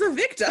them is a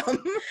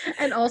victim.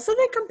 And also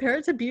they compare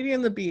it to Beauty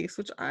and the Beast,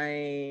 which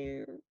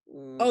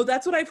Oh,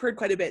 that's what I've heard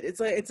quite a bit.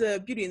 It's a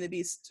Beauty and the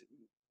Beast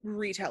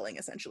retelling,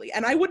 essentially.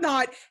 And I would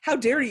not, how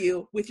dare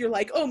you, with your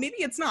like, oh, maybe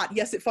it's not.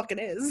 Yes, it fucking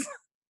is.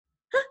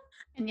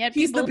 And yet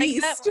He's the people like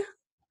Beast. that.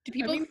 Do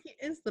people? I mean, he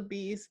is the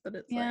Beast, but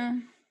it's like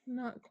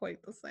not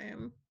quite the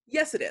same.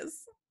 Yes, it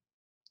is.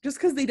 Just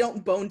because they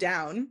don't bone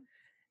down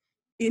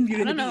in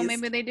Beauty I and don't the know.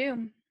 Beast. Maybe they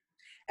do.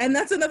 And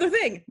that's another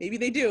thing. Maybe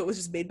they do. It was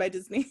just made by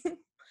Disney.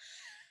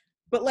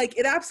 But, like,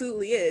 it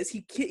absolutely is.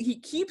 He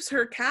keeps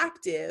her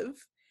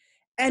captive,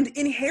 and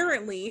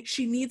inherently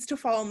she needs to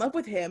fall in love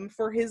with him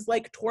for his,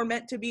 like,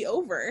 torment to be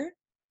over.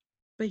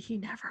 But he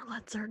never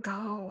lets her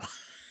go.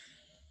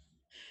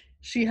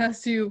 She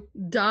has to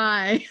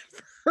die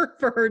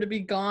for her to be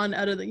gone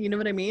out of the, you know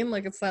what I mean?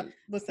 Like, it's not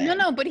the same.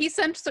 No, but he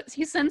sends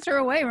her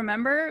away,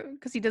 remember?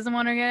 Because he doesn't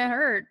want her to get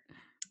hurt.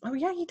 Oh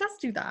yeah, he does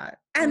do that.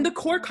 And the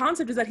core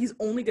concept is that he's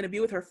only going to be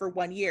with her for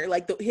 1 year.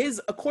 Like,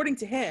 according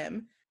to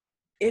him,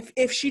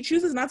 if she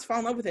chooses not to fall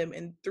in love with him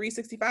in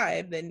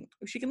 365, then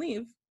she can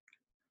leave.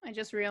 I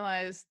just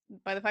realized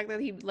by the fact that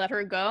he let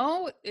her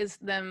go is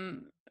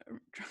them.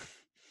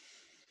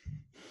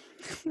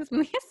 This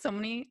movie has so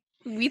many.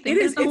 We think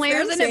there's some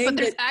layers in it, but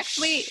there's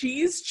actually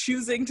she's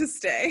choosing to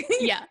stay.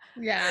 Yeah.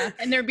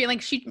 And they're being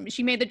like,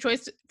 she made the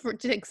choice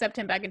to accept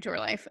him back into her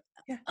life.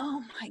 Yeah.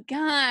 Oh my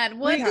God,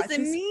 what does it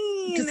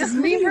mean? Does This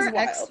that mean movie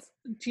her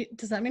is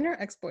does that mean her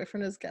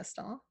ex-boyfriend is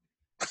Gaston?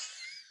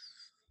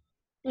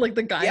 Like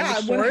the guy Yeah,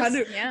 in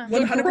the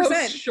shorts?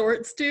 100%.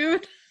 Shorts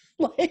dude.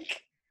 Like,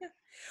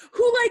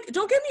 who, like,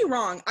 don't get me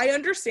wrong, I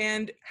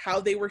understand how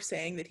they were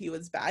saying that he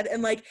was bad,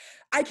 and, like,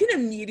 I can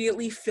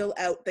immediately fill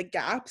out the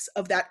gaps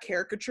of that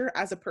caricature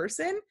as a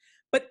person,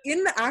 but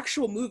in the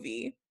actual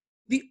movie,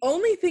 the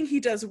only thing he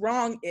does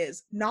wrong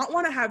is not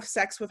want to have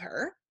sex with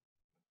her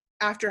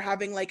after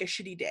having, like, a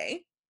shitty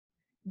day,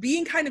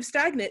 being kind of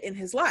stagnant in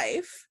his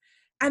life,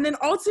 and then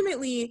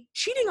ultimately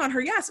cheating on her,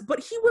 yes, but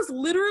he was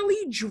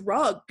literally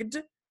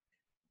drugged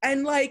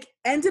and, like,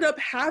 ended up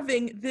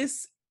having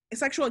this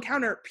sexual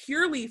encounter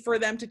purely for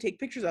them to take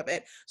pictures of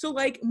it. So,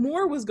 like,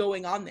 more was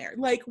going on there.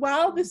 Like,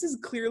 while this is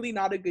clearly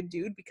not a good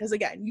dude, because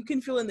again, you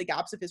can fill in the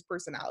gaps of his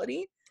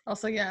personality.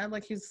 also, yeah,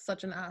 like, he's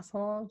such an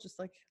asshole. Just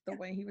like the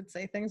way he would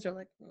say things, you're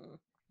like,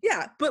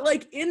 Yeah, but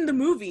like in the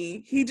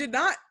movie, he did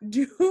not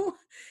do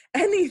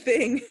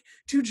anything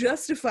to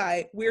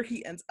justify where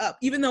he ends up.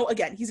 Even though,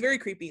 again, he's very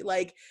creepy.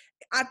 Like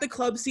at the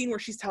club scene where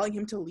she's telling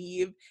him to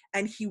leave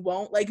and he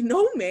won't, like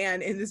no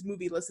man in this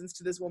movie listens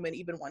to this woman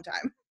even one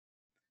time.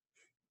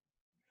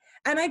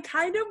 And I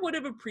kind of would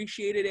have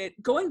appreciated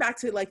it, going back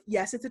to like,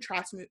 yes, it's a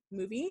trash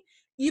movie.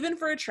 Even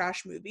for a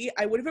trash movie,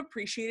 I would have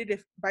appreciated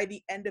if by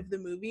the end of the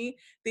movie,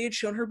 they had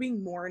shown her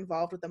being more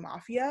involved with the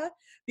mafia.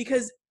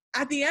 Because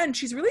at the end,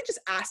 she's really just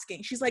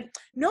asking. She's like,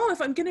 no, if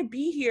I'm going to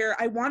be here,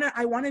 I want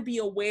to be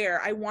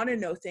aware. I want to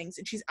know things.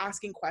 And she's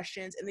asking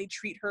questions, and they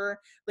treat her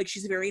like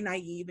she's very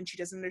naive and she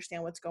doesn't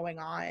understand what's going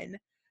on.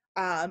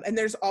 And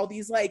there's all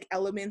these like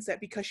elements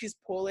that because she's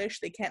Polish,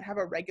 they can't have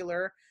a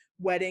regular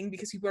wedding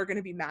because people are going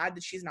to be mad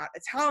that she's not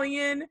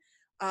Italian.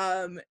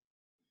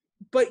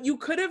 But you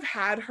could have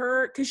had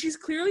her, because she's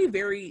clearly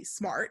very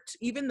smart,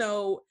 even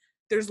though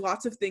there's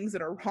lots of things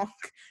that are wrong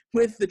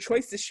with the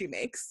choices she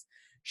makes.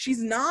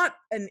 She's not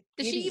an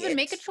Did idiot. she even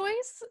make a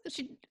choice?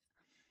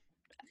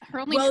 Her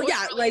only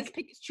choice really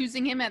is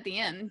choosing him at the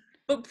end.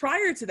 But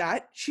prior to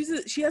that,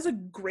 she has a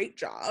great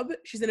job.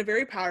 She's in a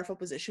very powerful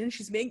position.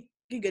 She's making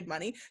good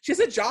money. She has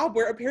a job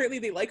where apparently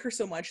they like her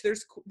so much.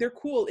 They're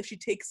cool if she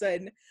takes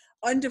an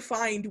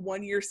undefined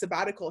 1-year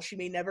sabbatical she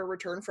may never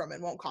return from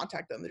and won't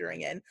contact them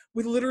during it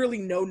with literally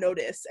no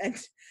notice. And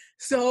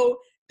so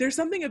there's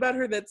something about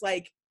her that's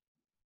like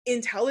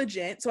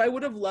intelligent. So I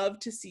would have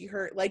loved to see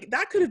her, like,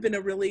 that could have been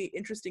a really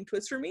interesting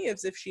twist for me,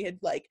 as if she had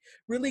like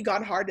really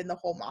gone hard in the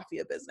whole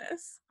mafia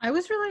business. I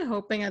was really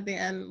hoping at the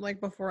end, like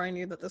before I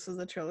knew that this was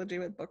a trilogy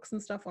with books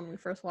and stuff when we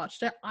first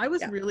watched it, I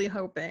was really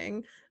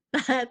hoping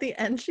that at the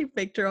end she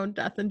faked her own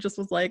death and just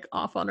was like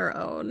off on her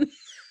own.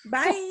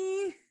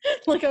 Bye.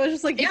 Like I was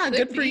just like, It yeah, could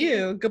good for be.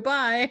 you.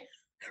 Goodbye.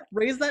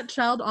 Raise that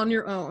child on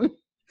your own.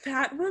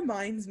 That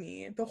reminds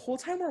me, the whole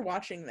time we're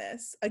watching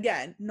this,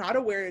 again, not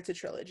aware it's a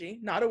trilogy,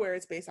 not aware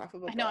it's based off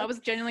of a book. I know, I was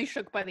genuinely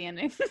shook by the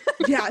ending.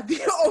 Yeah, the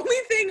only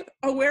thing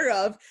aware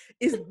of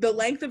is the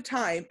length of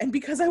time. And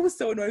because I was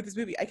so annoyed with this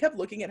movie, I kept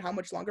looking at how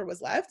much longer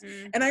was left.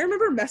 And I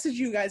remember messaging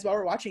you guys while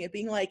we're watching it,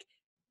 being like,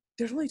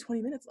 there's only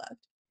 20 minutes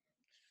left.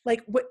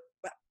 Like,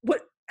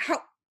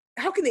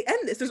 how can they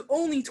end this? There's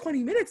only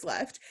 20 minutes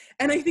left.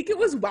 And I think it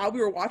was while we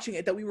were watching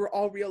it that we were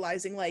all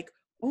realizing, like,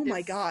 oh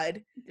my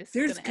God,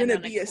 there's gonna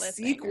be a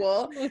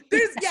sequel.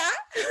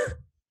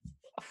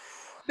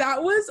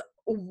 That was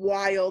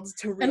wild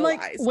to realize. And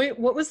like, wait,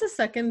 what was the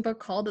second book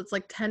called? It's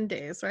like 10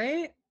 days,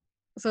 right?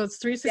 So it's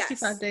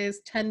 365 Yes.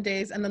 days, 10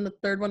 days, and then the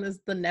third one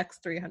is the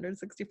next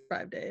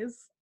 365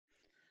 days.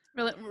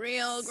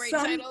 Real great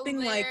titles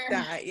something like there.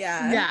 that.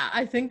 Yeah. Yeah,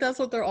 I think that's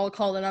what they're all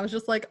called. And I was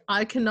just like,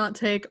 I cannot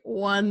take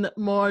one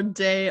more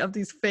day of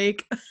these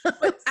fake.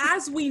 But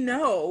as we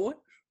know,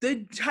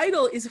 the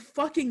title is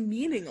fucking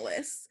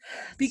meaningless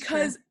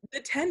because the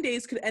 10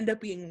 days could end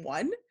up being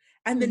 1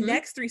 and the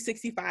next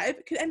 365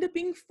 could end up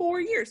being 4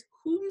 years.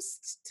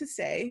 Who's to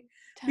say?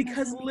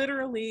 Because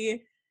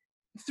literally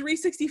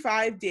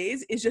 365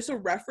 days is just a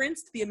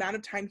reference to the amount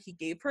of time he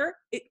gave her.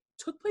 It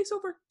took place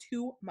over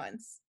 2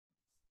 months.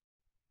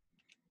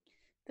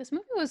 This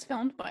movie was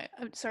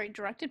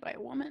directed by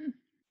a woman.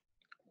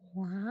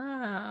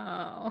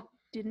 Wow.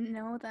 Didn't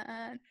know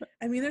that.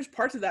 I mean, there's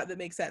parts of that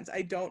make sense.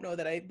 I don't know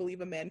that I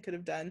believe a man could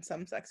have done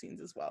some sex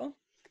scenes as well.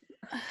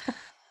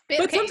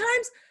 But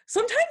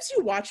sometimes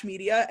you watch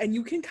media and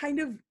you can kind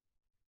of,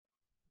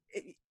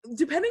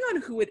 depending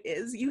on who it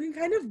is, you can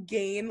kind of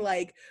gain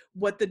like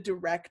what the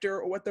director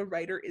or what the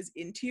writer is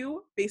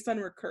into based on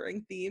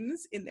recurring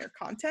themes in their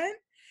content.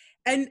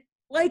 And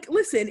like,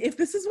 listen, if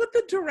this is what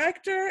the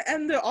director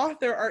and the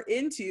author are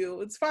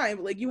into, it's fine.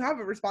 But like, you have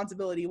a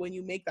responsibility when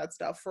you make that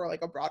stuff for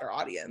like a broader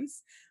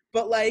audience.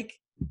 But like,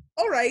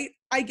 all right,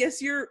 I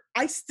guess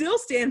I still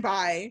stand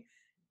by.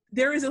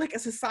 There is like a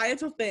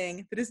societal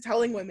thing that is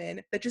telling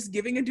women that just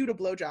giving a dude a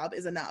blowjob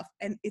is enough.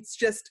 And it's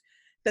just,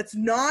 that's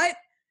not,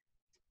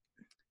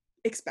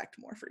 expect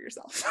more for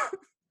yourself.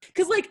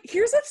 Because like,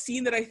 here's a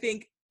scene that I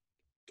think,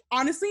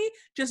 honestly,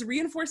 just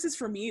reinforces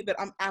for me that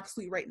I'm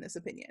absolutely right in this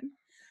opinion.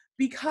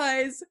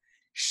 Because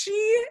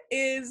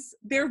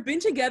they've been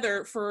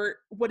together for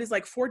what is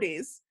like 4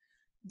 days.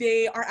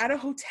 They are at a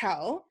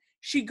hotel.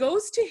 She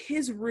goes to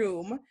his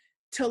room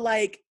to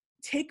like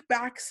take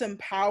back some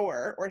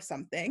power or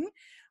something.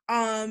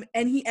 And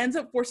he ends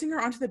up forcing her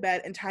onto the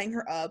bed and tying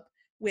her up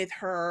with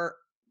her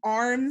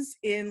arms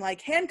in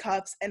like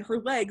handcuffs and her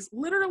legs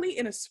literally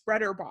in a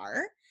spreader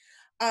bar.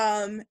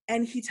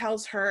 And he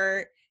tells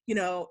her, you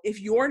know,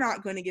 if you're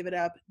not going to give it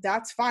up,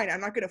 that's fine.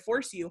 I'm not going to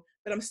force you,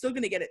 but I'm still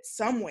going to get it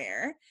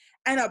somewhere.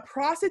 And a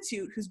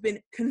prostitute who's been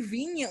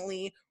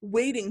conveniently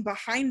waiting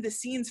behind the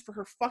scenes for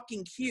her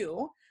fucking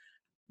cue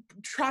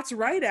trots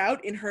right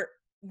out in her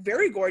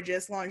very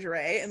gorgeous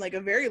lingerie and like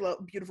a very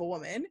beautiful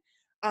woman.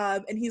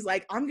 And he's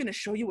like, I'm going to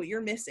show you what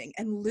you're missing.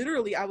 And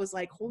literally I was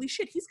like, holy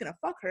shit, he's going to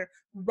fuck her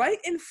right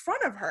in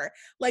front of her.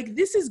 Like,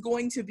 this is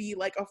going to be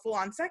like a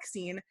full-on sex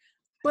scene.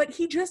 But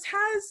he just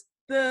has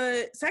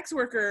the sex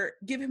worker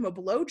give him a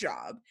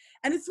blowjob,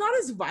 and it's not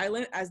as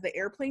violent as the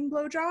airplane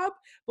blowjob,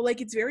 but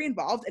like it's very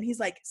involved, and he's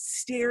like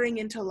staring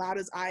into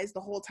Lauda's eyes the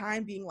whole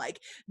time, being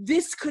like,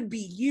 this could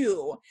be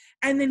you.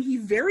 And then he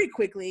very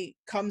quickly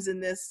comes in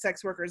this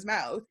sex worker's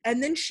mouth,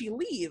 and then she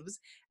leaves.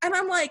 And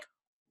I'm like,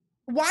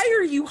 why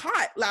are you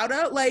hot,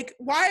 Lauda? Like,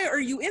 why are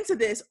you into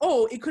this?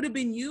 Oh, it could have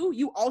been you.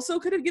 You also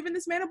could have given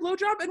this man a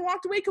blowjob and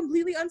walked away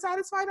completely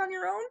unsatisfied on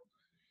your own.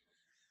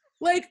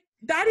 Like,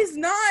 that is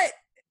not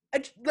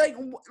like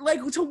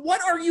so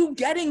what are you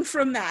getting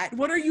from that?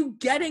 What are you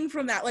getting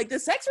from that? Like, the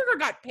sex worker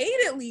got paid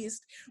at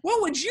least.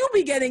 What would you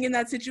be getting in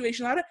that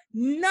situation, Lauda?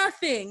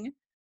 Nothing.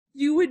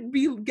 You would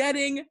be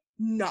getting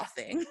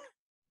nothing.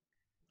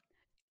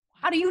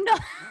 How do you know?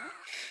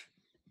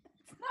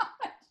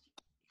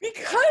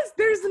 Because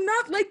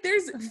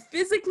there's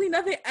physically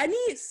nothing.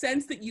 Any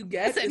sense that you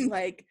get is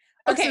like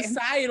a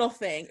societal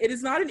thing. It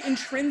is not an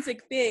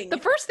intrinsic thing. The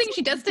first thing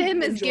she does to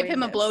him is give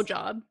him a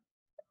blowjob.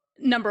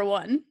 Number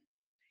one.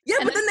 Yeah,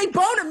 but then they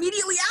bone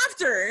immediately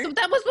after. So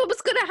that was what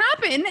was going to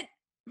happen,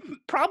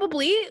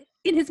 probably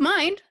in his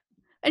mind.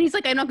 And he's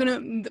like,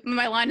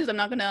 my line is, I'm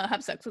not going to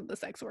have sex with the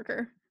sex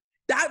worker.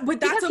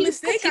 But that's a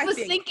mistake, I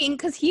think.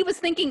 Because he was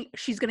thinking,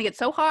 she's going to get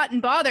so hot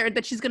and bothered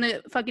that she's going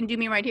to fucking do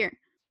me right here.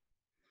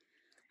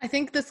 I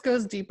think this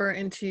goes deeper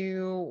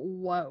into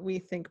what we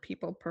think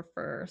people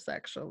prefer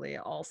sexually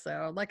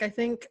also. Like, I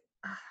think,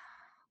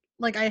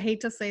 like, I hate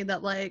to say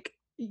that, like,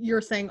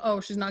 you're saying, oh,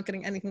 she's not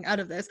getting anything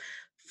out of this.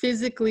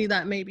 Physically,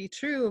 that may be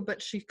true,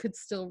 but she could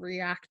still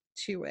react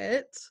to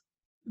it,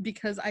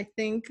 because I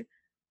think,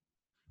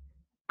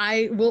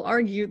 I will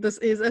argue this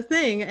is a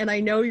thing, and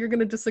I know you're going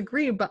to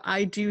disagree, but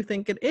I do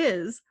think it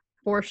is,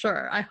 for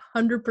sure. I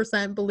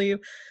 100% believe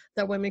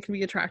that women can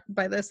be attracted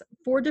by this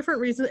for different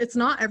reasons. It's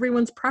not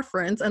everyone's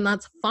preference, and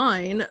that's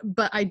fine,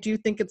 but I do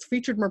think it's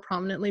featured more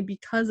prominently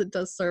because it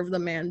does serve the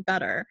man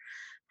better.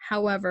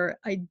 However,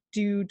 I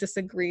do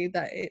disagree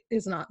that it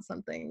is not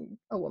something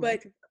a woman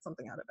can get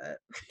something out of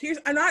it.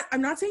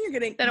 I'm not saying you're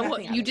getting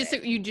nothing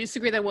you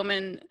disagree that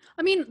women,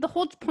 I mean, the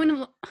whole point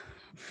of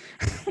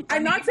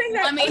I'm not saying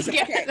that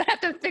I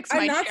have to fix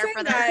my I'm not chair saying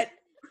for that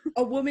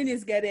a woman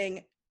is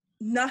getting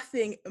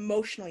nothing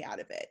emotionally out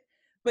of it,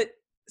 but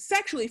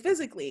sexually,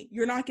 physically,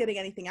 you're not getting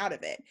anything out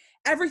of it.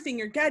 Everything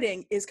you're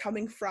getting is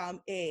coming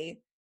from a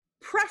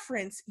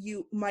preference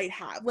you might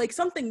have. Like,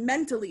 something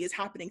mentally is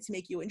happening to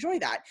make you enjoy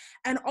that.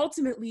 And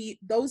ultimately,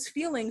 those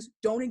feelings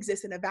don't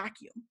exist in a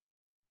vacuum.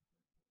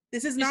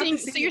 This is not.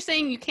 So you're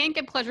saying you can't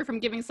get pleasure from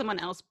giving someone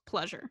else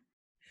pleasure,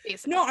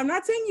 basically. No, I'm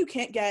not saying you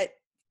can't get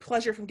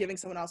pleasure from giving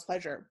someone else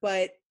pleasure,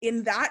 but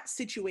in that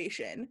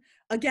situation,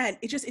 again,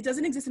 it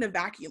doesn't exist in a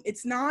vacuum.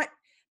 It's not.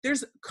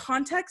 There's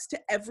context to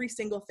every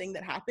single thing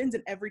that happens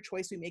and every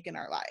choice we make in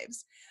our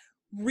lives.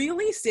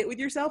 Really sit with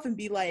yourself and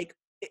be like,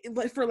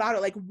 for Lauda,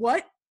 like,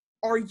 what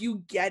are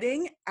you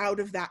getting out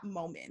of that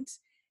moment?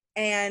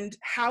 And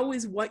how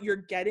is what you're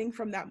getting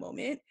from that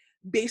moment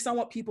based on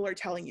what people are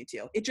telling you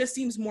to? It just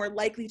seems more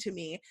likely to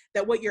me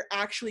that what you're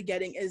actually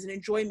getting is an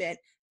enjoyment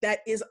that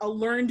is a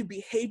learned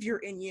behavior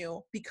in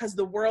you because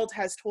the world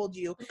has told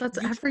you. That's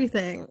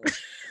everything.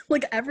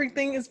 Like,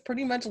 everything is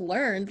pretty much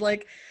learned.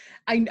 Like,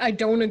 I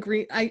don't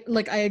agree. I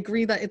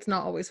agree that it's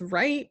not always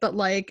right, but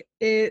like,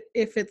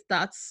 if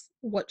that's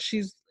what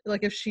she's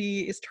like, if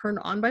she is turned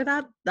on by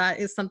that, that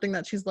is something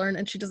that she's learned,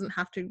 and she doesn't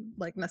have to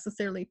like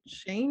necessarily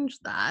change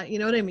that. You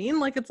know what I mean?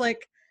 Like, it's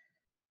like,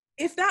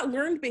 if that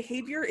learned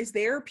behavior is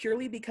there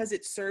purely because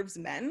it serves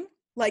men,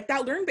 like,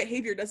 that learned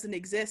behavior doesn't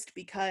exist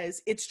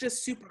because it's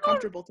just super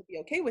comfortable to be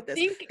okay with this.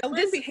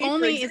 This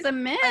only is a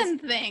man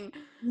thing.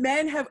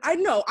 Men have,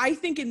 I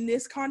think in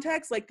this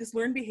context, like, this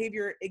learned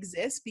behavior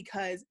exists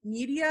because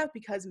media,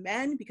 because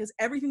men, because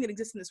everything that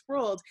exists in this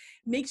world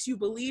makes you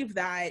believe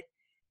that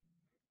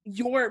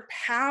your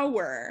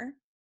power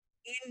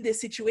in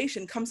this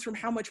situation comes from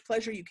how much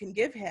pleasure you can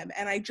give him.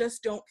 And I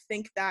just don't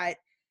think that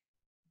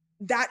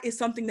is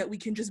something that we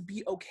can just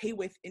be okay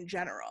with in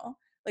general.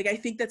 Like, I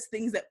think that's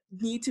things that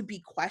need to be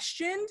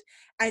questioned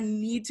and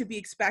need to be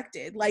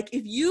expected. Like,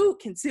 if you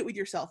can sit with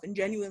yourself and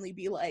genuinely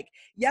be like,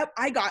 yep,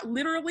 I got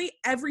literally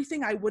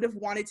everything I would have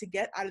wanted to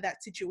get out of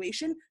that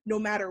situation, no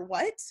matter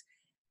what,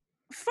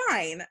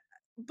 fine.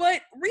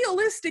 But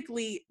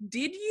realistically,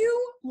 did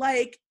you?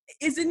 Like,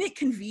 isn't it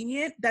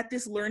convenient that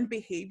this learned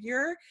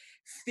behavior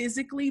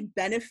physically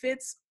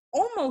benefits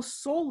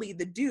almost solely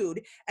the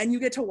dude, and you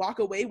get to walk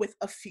away with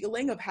a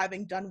feeling of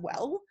having done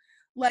well?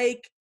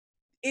 Like,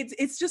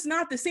 it's just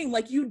not the same.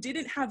 Like, you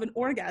didn't have an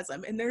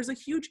orgasm, and there's a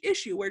huge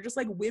issue where just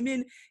like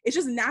women, it's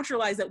just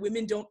naturalized that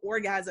women don't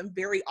orgasm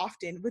very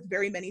often with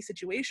very many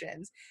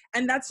situations.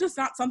 And that's just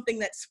not something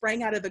that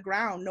sprang out of the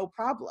ground, no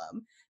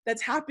problem.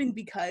 That's happened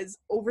because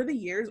over the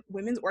years,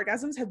 women's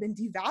orgasms have been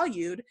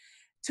devalued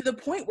to the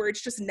point where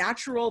it's just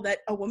natural that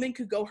a woman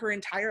could go her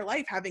entire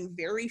life having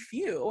very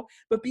few,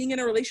 but being in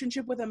a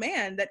relationship with a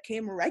man that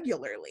came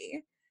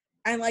regularly.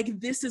 And like,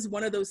 this is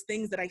one of those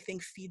things that I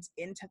think feeds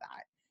into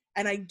that.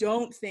 And I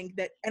don't think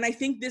that, and I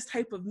think this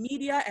type of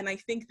media and I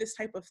think this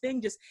type of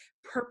thing just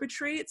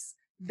perpetrates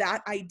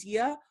that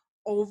idea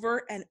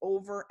over and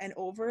over and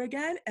over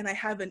again. And I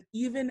have an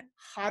even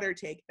hotter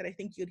take that I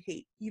think you'd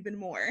hate even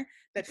more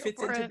that Go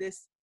fits for into it.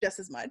 this just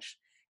as much.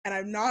 And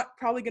I'm not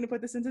probably going to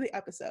put this into the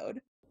episode.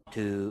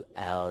 2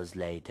 hours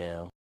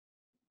later.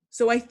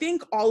 So I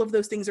think all of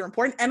those things are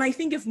important. And I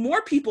think if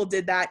more people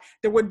did that,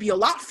 there would be a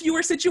lot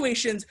fewer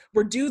situations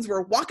where dudes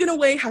were walking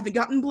away, having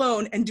gotten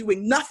blown, and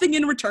doing nothing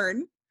in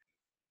return.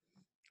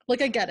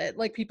 Like, I get it.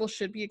 Like, people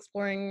should be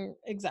exploring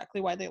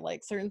exactly why they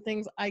like certain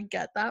things. I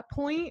get that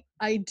point.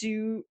 I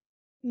do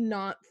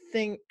not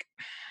think,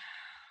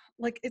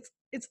 like, it's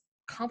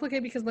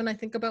complicated because when I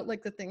think about,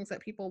 like, the things that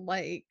people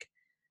like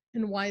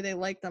and why they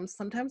like them,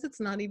 sometimes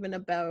it's not even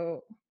about,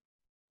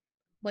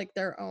 like,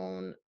 their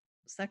own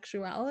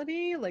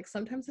sexuality. Like,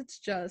 sometimes it's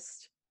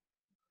just,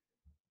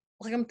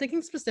 like, I'm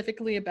thinking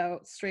specifically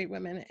about straight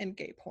women and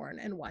gay porn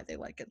and why they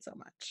like it so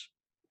much.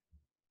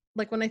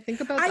 Like, when I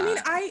think about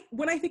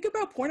When I think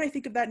about porn, I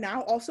think of that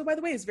now also, by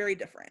the way, is very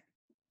different.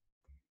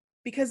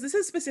 Because this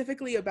is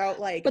specifically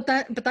about like but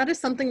that is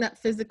something that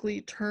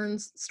physically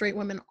turns straight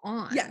women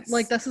on. Yes.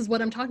 Like, this is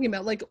what I'm talking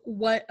about. Like,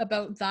 what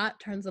about that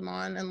turns them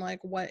on, and like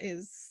what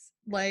is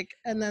like,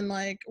 and then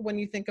like when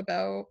you think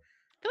about,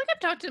 I feel like I've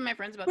talked to my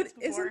friends about But this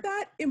before. isn't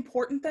that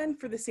important then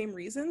for the same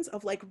reasons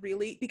of like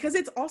really, because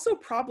it's also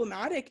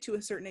problematic to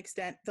a certain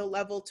extent, the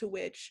level to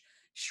which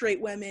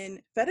straight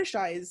women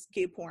fetishize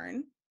gay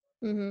porn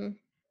mhm.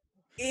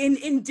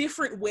 in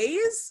different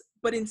ways,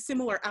 but in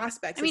similar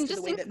aspects I mean, as to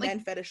the just way think, that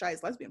men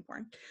fetishize lesbian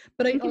porn.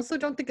 But I also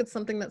don't think it's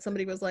something that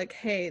somebody was like,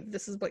 hey,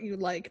 this is what you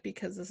like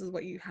because this is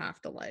what you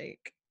have to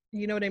like.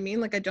 You know what I mean?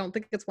 Like, I don't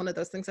think it's one of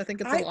those things. I think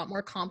it's a lot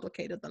more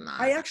complicated than that.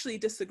 I actually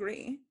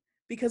disagree.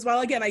 Because while,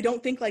 again, I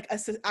don't think like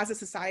as a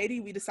society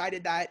we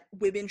decided that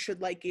women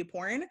should like gay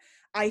porn,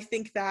 I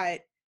think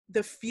that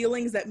the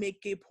feelings that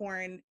make gay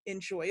porn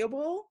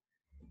enjoyable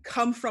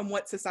come from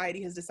what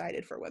society has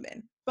decided for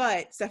women.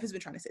 But Steph has been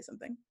trying to say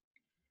something.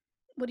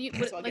 What do you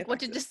So I'll get what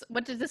back to this.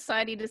 what did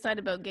society decide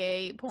about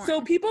gay porn?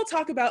 So people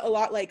talk about a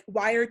lot like,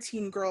 why are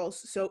teen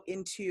girls so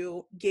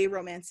into gay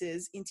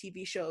romances in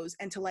TV shows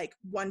and to like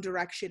One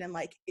Direction and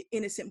like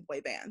innocent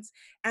boy bands?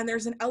 And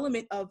there's an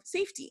element of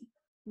safety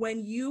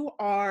when you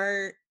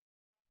are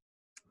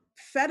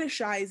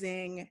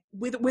fetishizing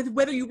with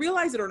whether you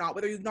realize it or not,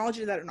 whether you acknowledge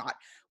it or not,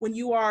 when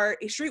you are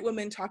a straight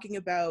woman talking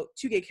about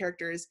two gay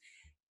characters,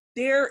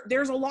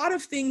 there's a lot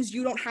of things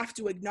you don't have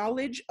to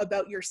acknowledge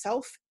about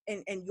yourself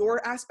and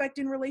your aspect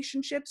in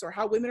relationships or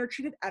how women are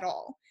treated at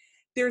all.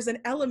 There's an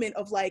element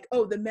of like,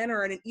 oh, the men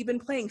are in an even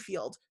playing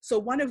field, so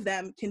one of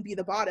them can be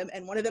the bottom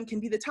and one of them can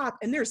be the top,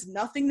 and there's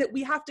nothing that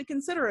we have to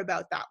consider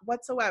about that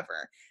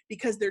whatsoever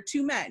because they're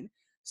two men,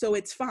 so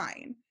it's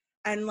fine.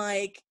 And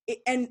like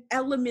and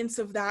elements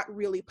of that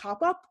really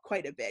pop up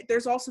quite a bit.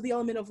 There's also the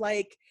element of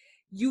like,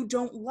 you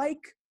don't like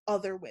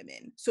other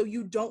women, so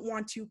you don't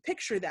want to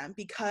picture them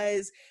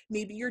because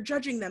maybe you're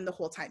judging them the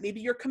whole time,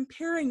 maybe you're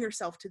comparing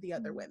yourself to the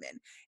other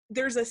women.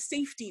 There's a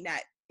safety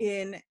net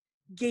in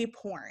gay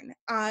porn.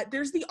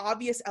 There's the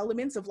obvious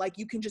elements of like,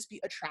 you can just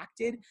be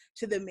attracted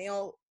to the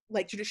male,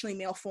 like traditionally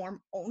male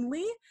form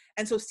only,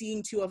 and so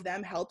seeing two of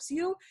them helps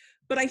you.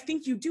 But I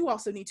think you do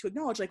also need to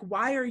acknowledge like,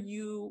 why are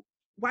you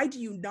more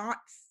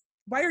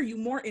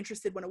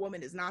interested when a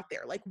woman is not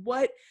there? Like,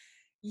 what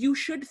you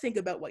should think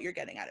about what you're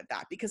getting out of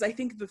that, because I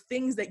think the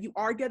things that you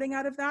are getting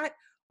out of that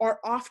are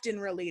often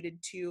related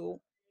to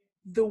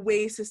the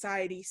way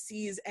society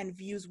sees and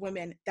views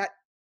women that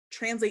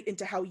translate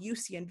into how you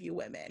see and view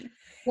women.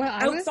 Well,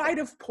 outside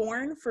of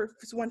porn, for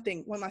one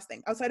last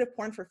thing, outside of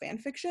porn for fan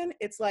fiction,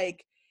 it's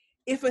like,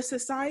 if a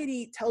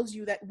society tells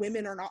you that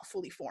women are not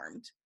fully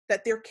formed,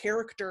 that their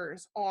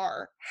characters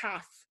are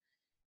half,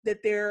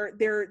 that their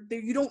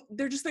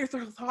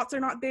thoughts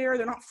are not there,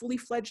 they're not fully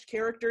fledged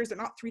characters, they're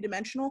not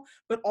three-dimensional,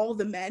 but all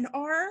the men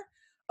are.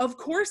 Of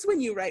course, when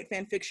you write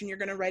fan fiction, you're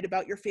going to write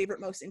about your favorite,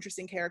 most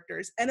interesting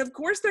characters, and of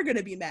course they're going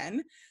to be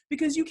men,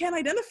 because you can't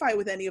identify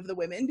with any of the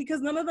women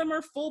because none of them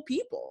are full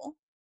people.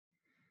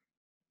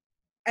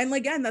 And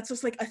again, that's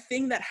just like a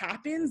thing that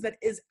happens that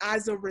is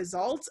as a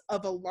result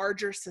of a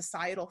larger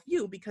societal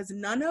view, because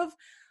none of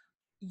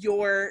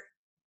your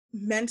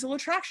mental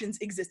attractions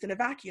exist in a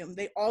vacuum.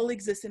 They all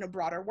exist in a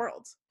broader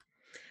world.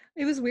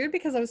 It was weird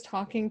because I was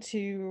talking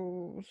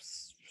to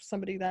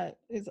somebody that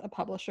is a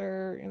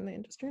publisher in the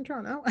industry in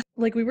Toronto.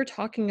 Like, we were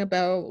talking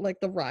about like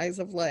the rise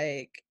of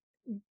like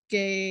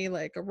gay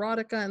like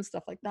erotica and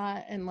stuff like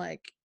that, and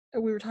like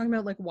we were talking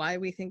about like why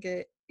we think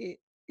it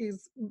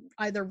is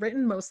either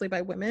written mostly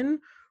by women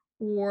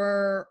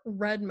or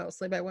read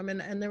mostly by women.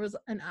 And there was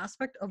an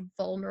aspect of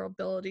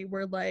vulnerability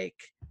where like,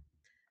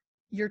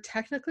 you're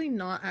technically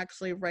not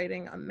actually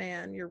writing a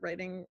man, you're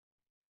writing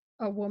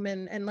a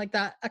woman, and like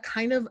that a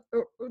kind of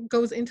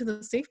goes into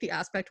the safety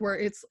aspect where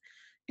it's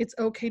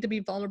okay to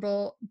be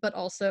vulnerable, but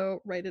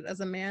also write it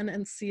as a man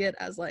and see it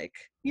as like,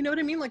 you know what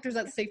I mean? Like, there's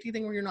that safety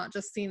thing where you're not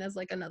just seen as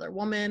like another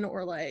woman,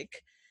 or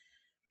like,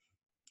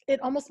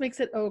 it almost makes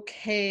it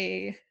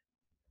okay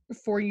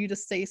for you to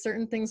say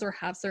certain things or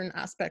have certain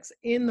aspects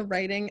in the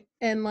writing.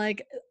 And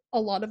like, a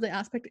lot of the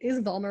aspect is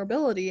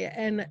vulnerability,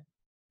 and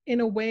in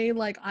a way,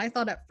 like I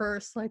thought at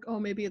first, like, oh,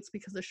 maybe it's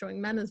because they're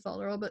showing men as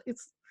vulnerable, but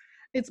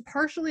it's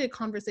partially a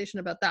conversation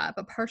about that,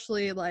 but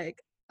partially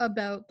like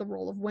about the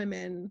role of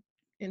women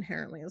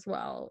inherently as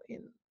well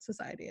in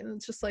society. And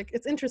it's just like,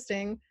 it's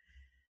interesting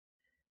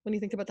when you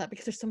think about that,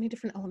 because there's so many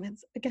different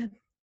elements. Again,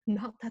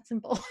 not that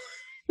simple.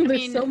 There's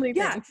mean, so many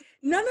Yeah, things.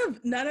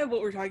 none of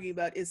what we're talking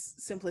about is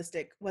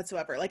simplistic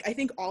whatsoever. Like, I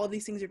think all of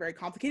these things are very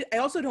complicated. I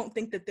also don't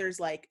think that there's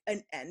like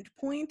an end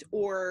point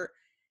or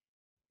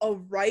a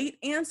right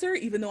answer,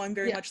 even though I'm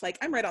very much like,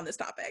 I'm right on this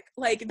topic.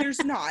 Like, there's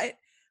not.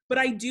 But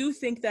I do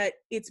think that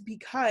it's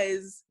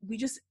because we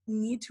just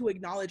need to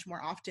acknowledge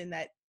more often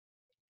that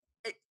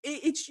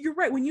it's you're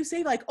right. When you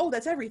say like, oh,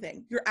 that's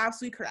everything, you're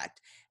absolutely correct.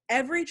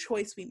 Every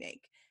choice we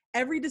make,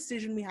 every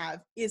decision we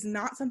have is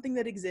not something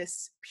that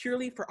exists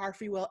purely for our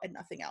free will and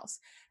nothing else.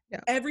 Yeah.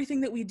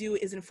 Everything that we do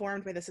is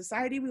informed by the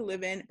society we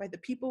live in, by the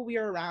people we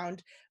are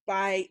around,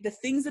 by the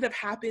things that have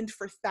happened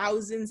for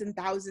thousands and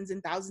thousands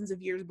and thousands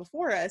of years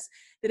before us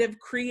that have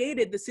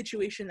created the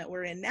situation that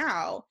we're in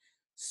now.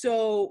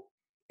 So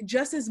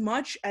just as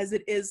much as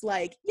it is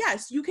like,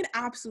 yes, you can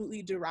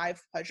absolutely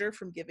derive pleasure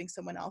from giving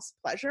someone else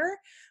pleasure,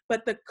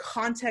 but the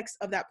context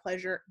of that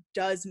pleasure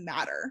does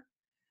matter.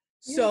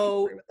 Yeah, I can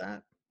So agree with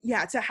that.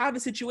 yeah, to have a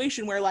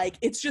situation where like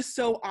it's just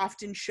so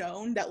often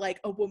shown that like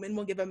a woman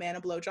will give a man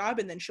a blowjob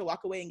and then she'll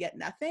walk away and get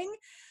nothing.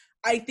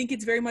 I think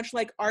it's very much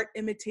like art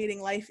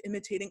imitating life,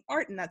 imitating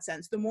art in that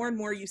sense. The more and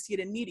more you see it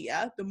in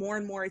media, the more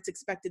and more it's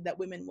expected that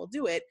women will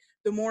do it,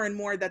 the more and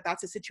more that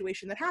that's a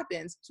situation that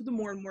happens. So the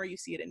more and more you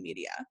see it in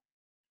media.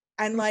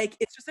 And like,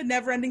 it's just a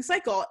never ending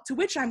cycle, to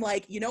which I'm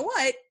like, you know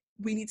what?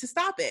 We need to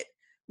stop it.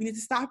 We need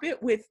to stop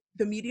it with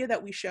the media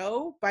that we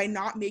show by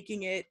not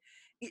making it.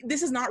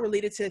 This is not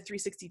related to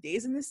 360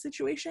 days in this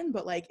situation,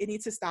 but like it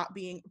needs to stop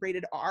being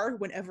rated R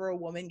whenever a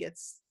woman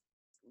gets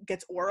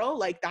oral.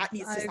 Like that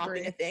needs to stop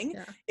being a thing.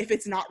 Yeah. If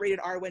it's not rated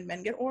R when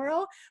men get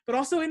oral, but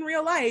also in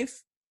real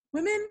life,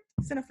 women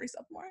send up for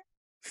yourself more.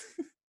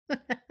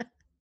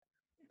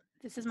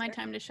 This is my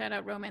time to shout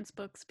out romance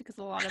books, because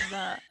a lot of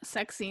the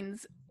sex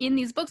scenes in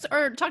these books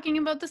are talking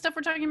about the stuff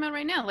we're talking about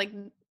right now. Like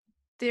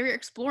they're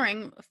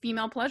exploring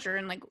female pleasure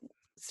and like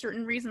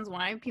certain reasons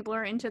why people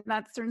are into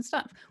that certain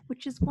stuff,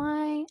 which is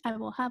why I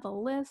will have a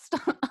list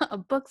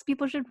of books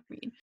people should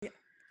read.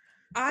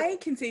 I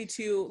can say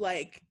too,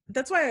 like,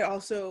 that's why I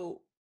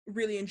also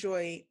really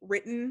enjoy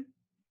written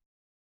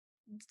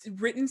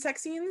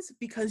sex scenes,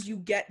 because you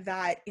get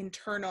that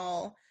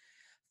internal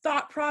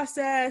thought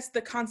process.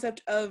 The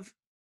concept of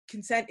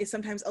consent is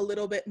sometimes a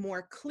little bit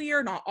more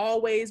clear, not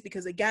always,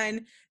 because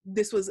again,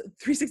 this was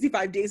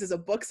 365 days as a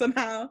book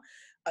somehow.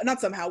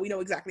 Not somehow, we know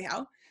exactly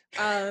how.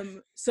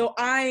 So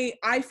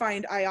I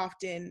find I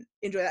often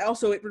enjoy that.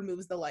 Also, it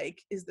removes the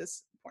like, is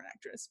this porn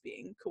actress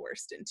being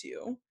coerced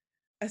into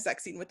a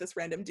sex scene with this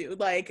random dude?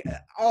 Like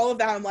all of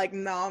that, I'm like,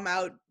 no, I'm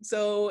out.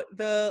 So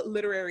the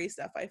literary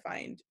stuff I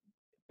find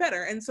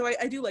better. And so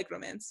I do like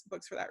romance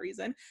books for that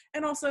reason.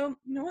 And also,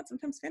 you know what,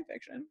 sometimes fan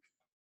fiction.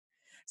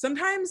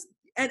 Sometimes,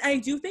 and I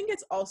do think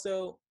it's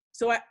also,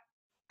 so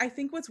I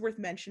think what's worth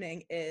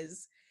mentioning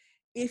is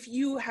if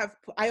you have,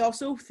 I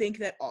also think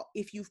that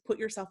if you've put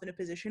yourself in a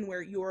position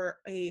where you're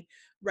a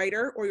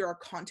writer or you're a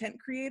content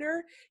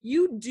creator,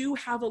 you do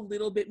have a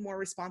little bit more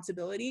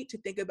responsibility to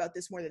think about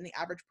this more than the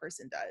average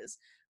person does.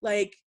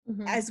 Like,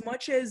 as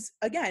much as,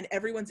 again,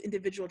 everyone's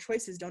individual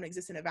choices don't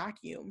exist in a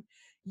vacuum,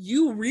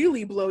 you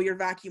really blow your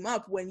vacuum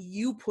up when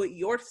you put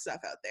your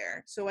stuff out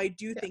there. So I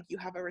do think you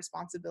have a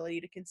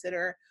responsibility to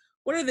consider,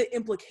 what are the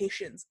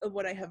implications of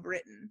what I have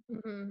written?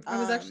 I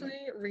was actually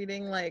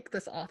reading like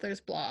this author's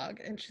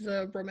blog, and she's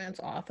a romance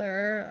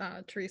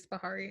author, Therese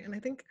Bahari, and I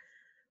think,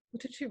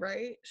 what did she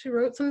write? She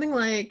wrote something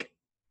like,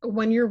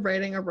 when you're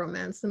writing a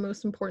romance, the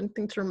most important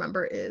thing to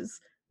remember is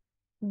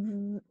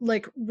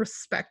like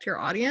respect your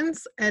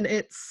audience. And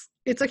it's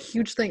a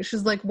huge thing.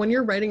 She's like, when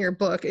you're writing your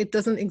book, it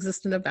doesn't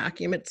exist in a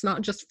vacuum. It's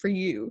not just for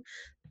you.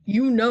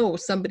 You know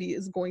somebody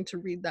is going to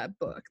read that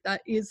book.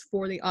 That is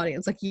for the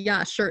audience. Like,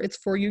 yeah, sure, it's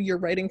for you. You're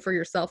writing for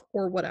yourself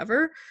or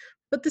whatever.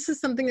 But this is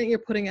something that you're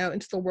putting out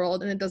into the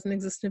world, and it doesn't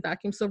exist in a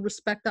vacuum. So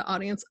respect the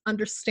audience.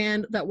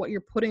 Understand that what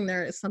you're putting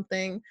there is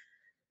something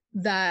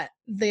that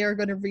they are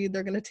going to read,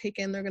 they're going to take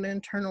in, they're going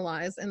to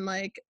internalize, and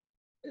like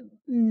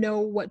know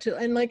what to.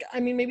 And like,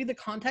 I mean, maybe the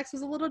context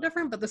was a little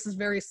different, but this is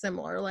very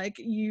similar. Like,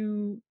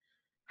 you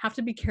have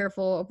to be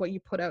careful of what you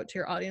put out to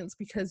your audience,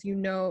 because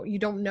you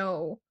don't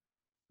know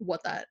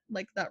what that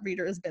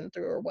reader has been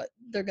through or what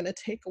they're going to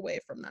take away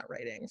from that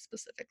writing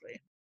specifically.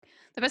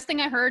 The best thing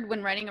I heard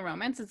when writing a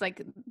romance is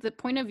like the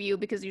point of view,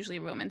 because usually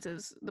romance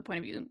is the point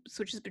of view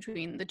switches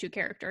between the two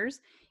characters,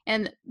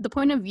 and the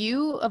point of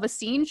view of a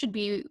scene should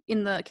be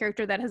in the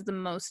character that has the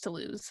most to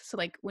lose. So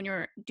like when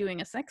you're doing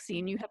a sex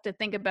scene, you have to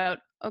think about,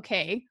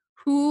 okay,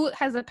 who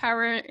has the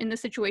power in the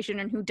situation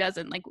and who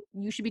doesn't. Like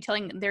you should be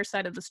telling their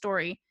side of the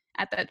story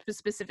at that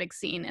specific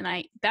scene.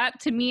 And that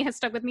to me has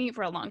stuck with me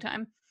for a long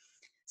time.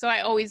 So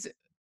I always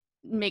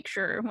make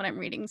sure when I'm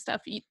reading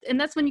stuff, and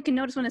that's when you can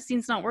notice when a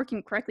scene's not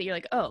working correctly. You're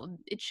like, oh,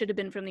 it should have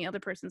been from the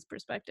other person's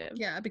perspective.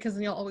 Yeah, because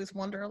then you'll always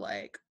wonder,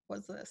 like,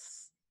 was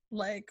this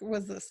Like,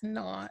 was this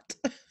not?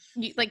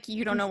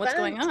 You don't know what's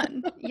going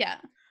on. Yeah.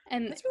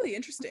 And That's really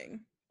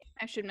interesting.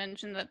 I should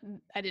mention that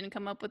I didn't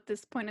come up with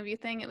this point of view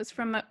thing. It was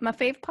from my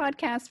fave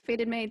podcast,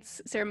 Fated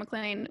Mates. Sarah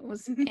McLean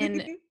was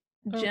in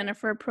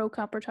Jennifer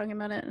Prokop were talking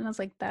about it, and I was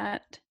like,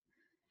 that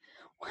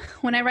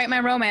when I write my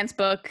romance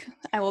book,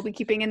 I will be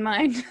keeping in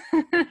mind.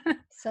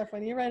 Steph,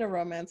 when you write a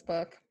romance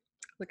book,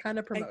 the kind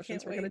of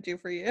promotions we're going to do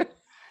for you.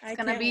 It's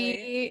going to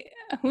be,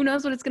 who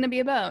knows what it's going to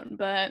be about,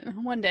 but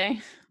one day.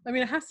 I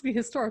mean, it has to be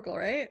historical,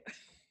 right?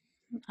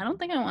 I don't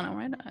think I want to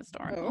write a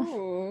historical.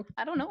 Oh,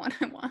 I don't know what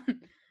I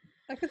want.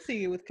 I could see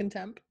you with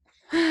Contempt.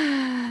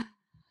 You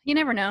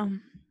never know.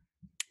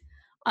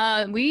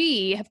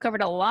 We have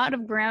covered a lot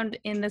of ground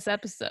in this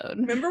episode.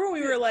 Remember when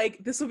we were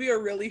like, this will be a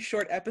really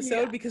short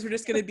episode because we're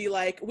just going to be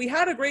like, we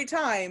had a great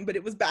time, but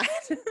it was bad.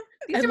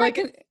 And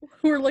like,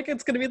 we're like,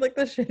 it's going to be like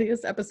the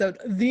shittiest episode.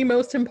 The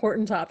most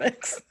important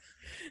topics.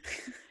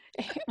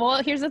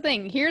 Well, here's the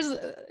thing. Here's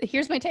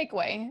my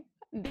takeaway.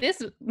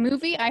 This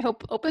movie, I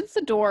hope, opens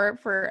the door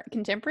for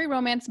contemporary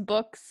romance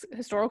books,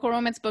 historical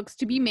romance books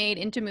to be made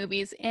into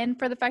movies, and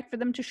for the fact for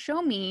them to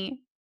show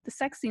me the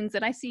sex scenes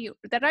that I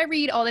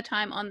read all the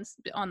time on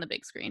the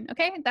big screen.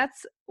 Okay,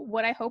 that's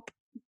what I hope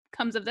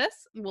comes of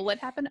this. Will it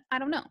happen? I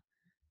don't know.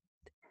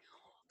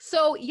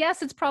 So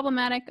yes, it's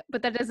problematic,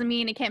 but that doesn't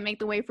mean it can't make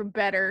the way for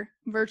better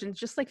versions.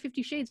 Just like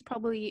 50 Shades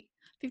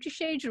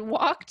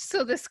walked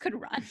so this could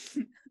run.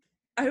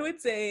 I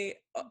would say,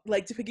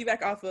 like, to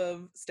piggyback off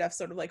of Steph's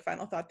sort of like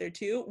final thought there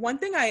too, one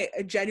thing I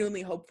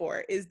genuinely hope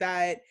for is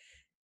that,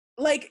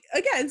 like,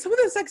 again, some of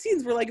those sex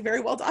scenes were like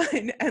very well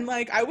done, and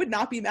like I would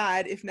not be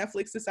mad if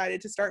Netflix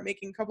decided to start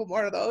making a couple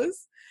more of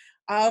those.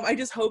 I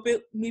just hope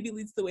it maybe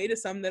leads the way to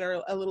some that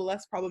are a little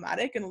less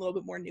problematic and a little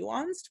bit more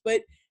nuanced,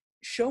 but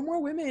show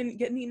more women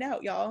getting eaten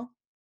out, y'all.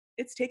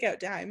 It's takeout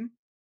time.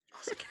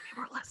 Also, give me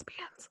more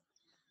lesbians.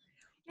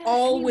 Yeah,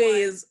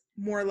 Always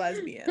more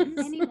lesbians.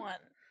 anyone.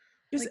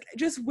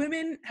 Just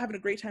women having a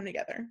great time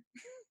together.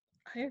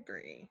 I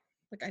agree.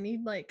 Like, I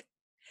need like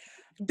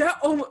that.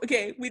 Oh,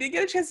 okay. We didn't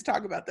get a chance to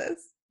talk about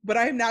this, but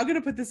I am now going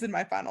to put this in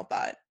my final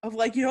thought of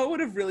like, you know, what would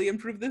have really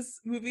improved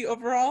this movie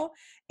overall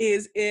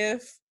is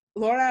if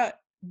Laura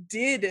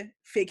did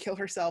fake kill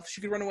herself. She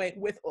could run away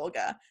with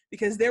Olga,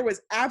 because there was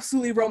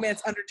absolutely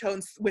romance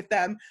undertones with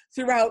them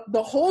throughout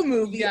the whole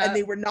movie, and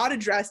they were not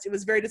addressed. It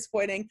was very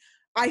disappointing.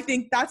 I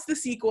think that's the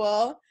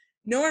sequel.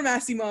 No more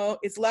Massimo.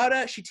 It's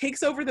Laura. She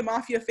takes over the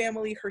mafia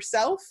family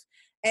herself,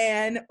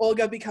 and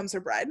Olga becomes her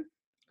bride.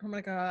 Oh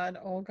my God,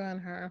 Olga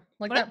and her.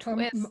 Like What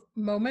that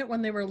moment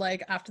when they were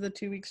like, after the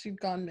 2 weeks she'd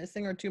gone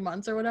missing, or 2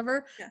 months or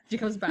whatever, she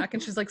comes back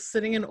and she's like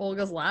sitting in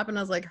Olga's lap, and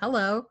I was like,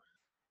 hello.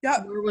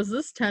 Yeah. Where was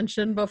this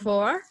tension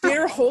before?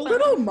 Their whole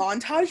little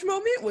montage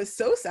moment was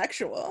so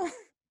sexual.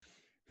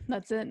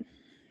 That's it.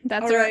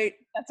 That's all right.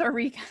 That's our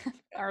recap.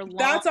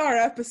 That's our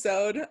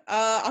episode.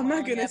 I'm not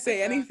long going to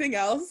say episode. anything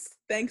else.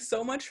 Thanks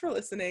so much for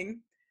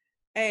listening,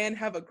 and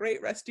have a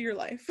great rest of your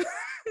life.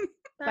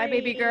 Bye,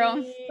 baby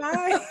girl.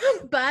 Bye.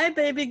 Bye,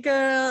 baby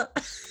girl.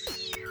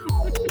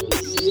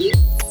 Music and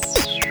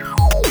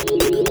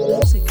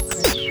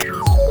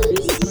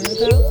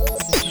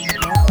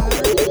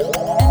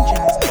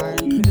Jazz Bar.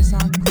 For the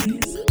song,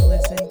 please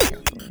listen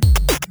carefully.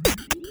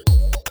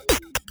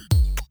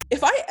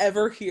 If I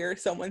ever hear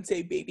someone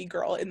say baby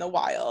girl in the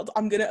wild,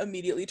 I'm going to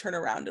immediately turn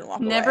around and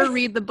walk Never away.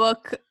 read the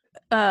book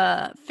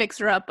Fix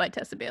Her Up by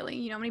Tessa Bailey.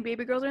 You know how many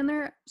baby girls are in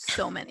there?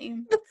 So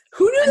many.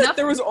 Who knew that Enough-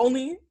 there was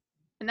only...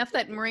 Enough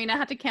that Marina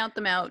had to count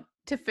them out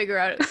to figure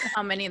out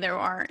how many there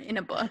are in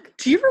a book.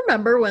 Do you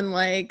remember when,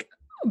 like,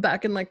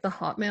 back in like the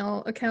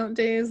Hotmail account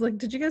days, like,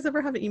 did you guys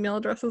ever have email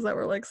addresses that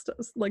were like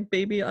like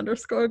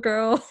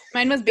baby_girl?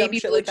 Mine was Dumb Baby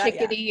shit Blue like that, yeah.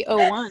 Chickadee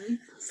 01.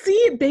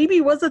 See, baby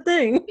was a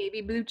thing.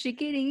 Baby Blue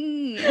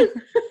Chickadee.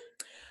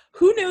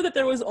 Who knew that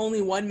there was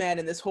only one man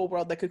in this whole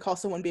world that could call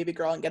someone baby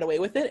girl and get away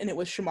with it, and it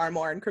was Shamar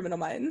Moore in Criminal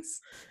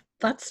Minds?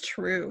 That's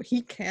true.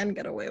 He can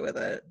get away with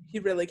it. He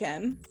really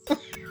can.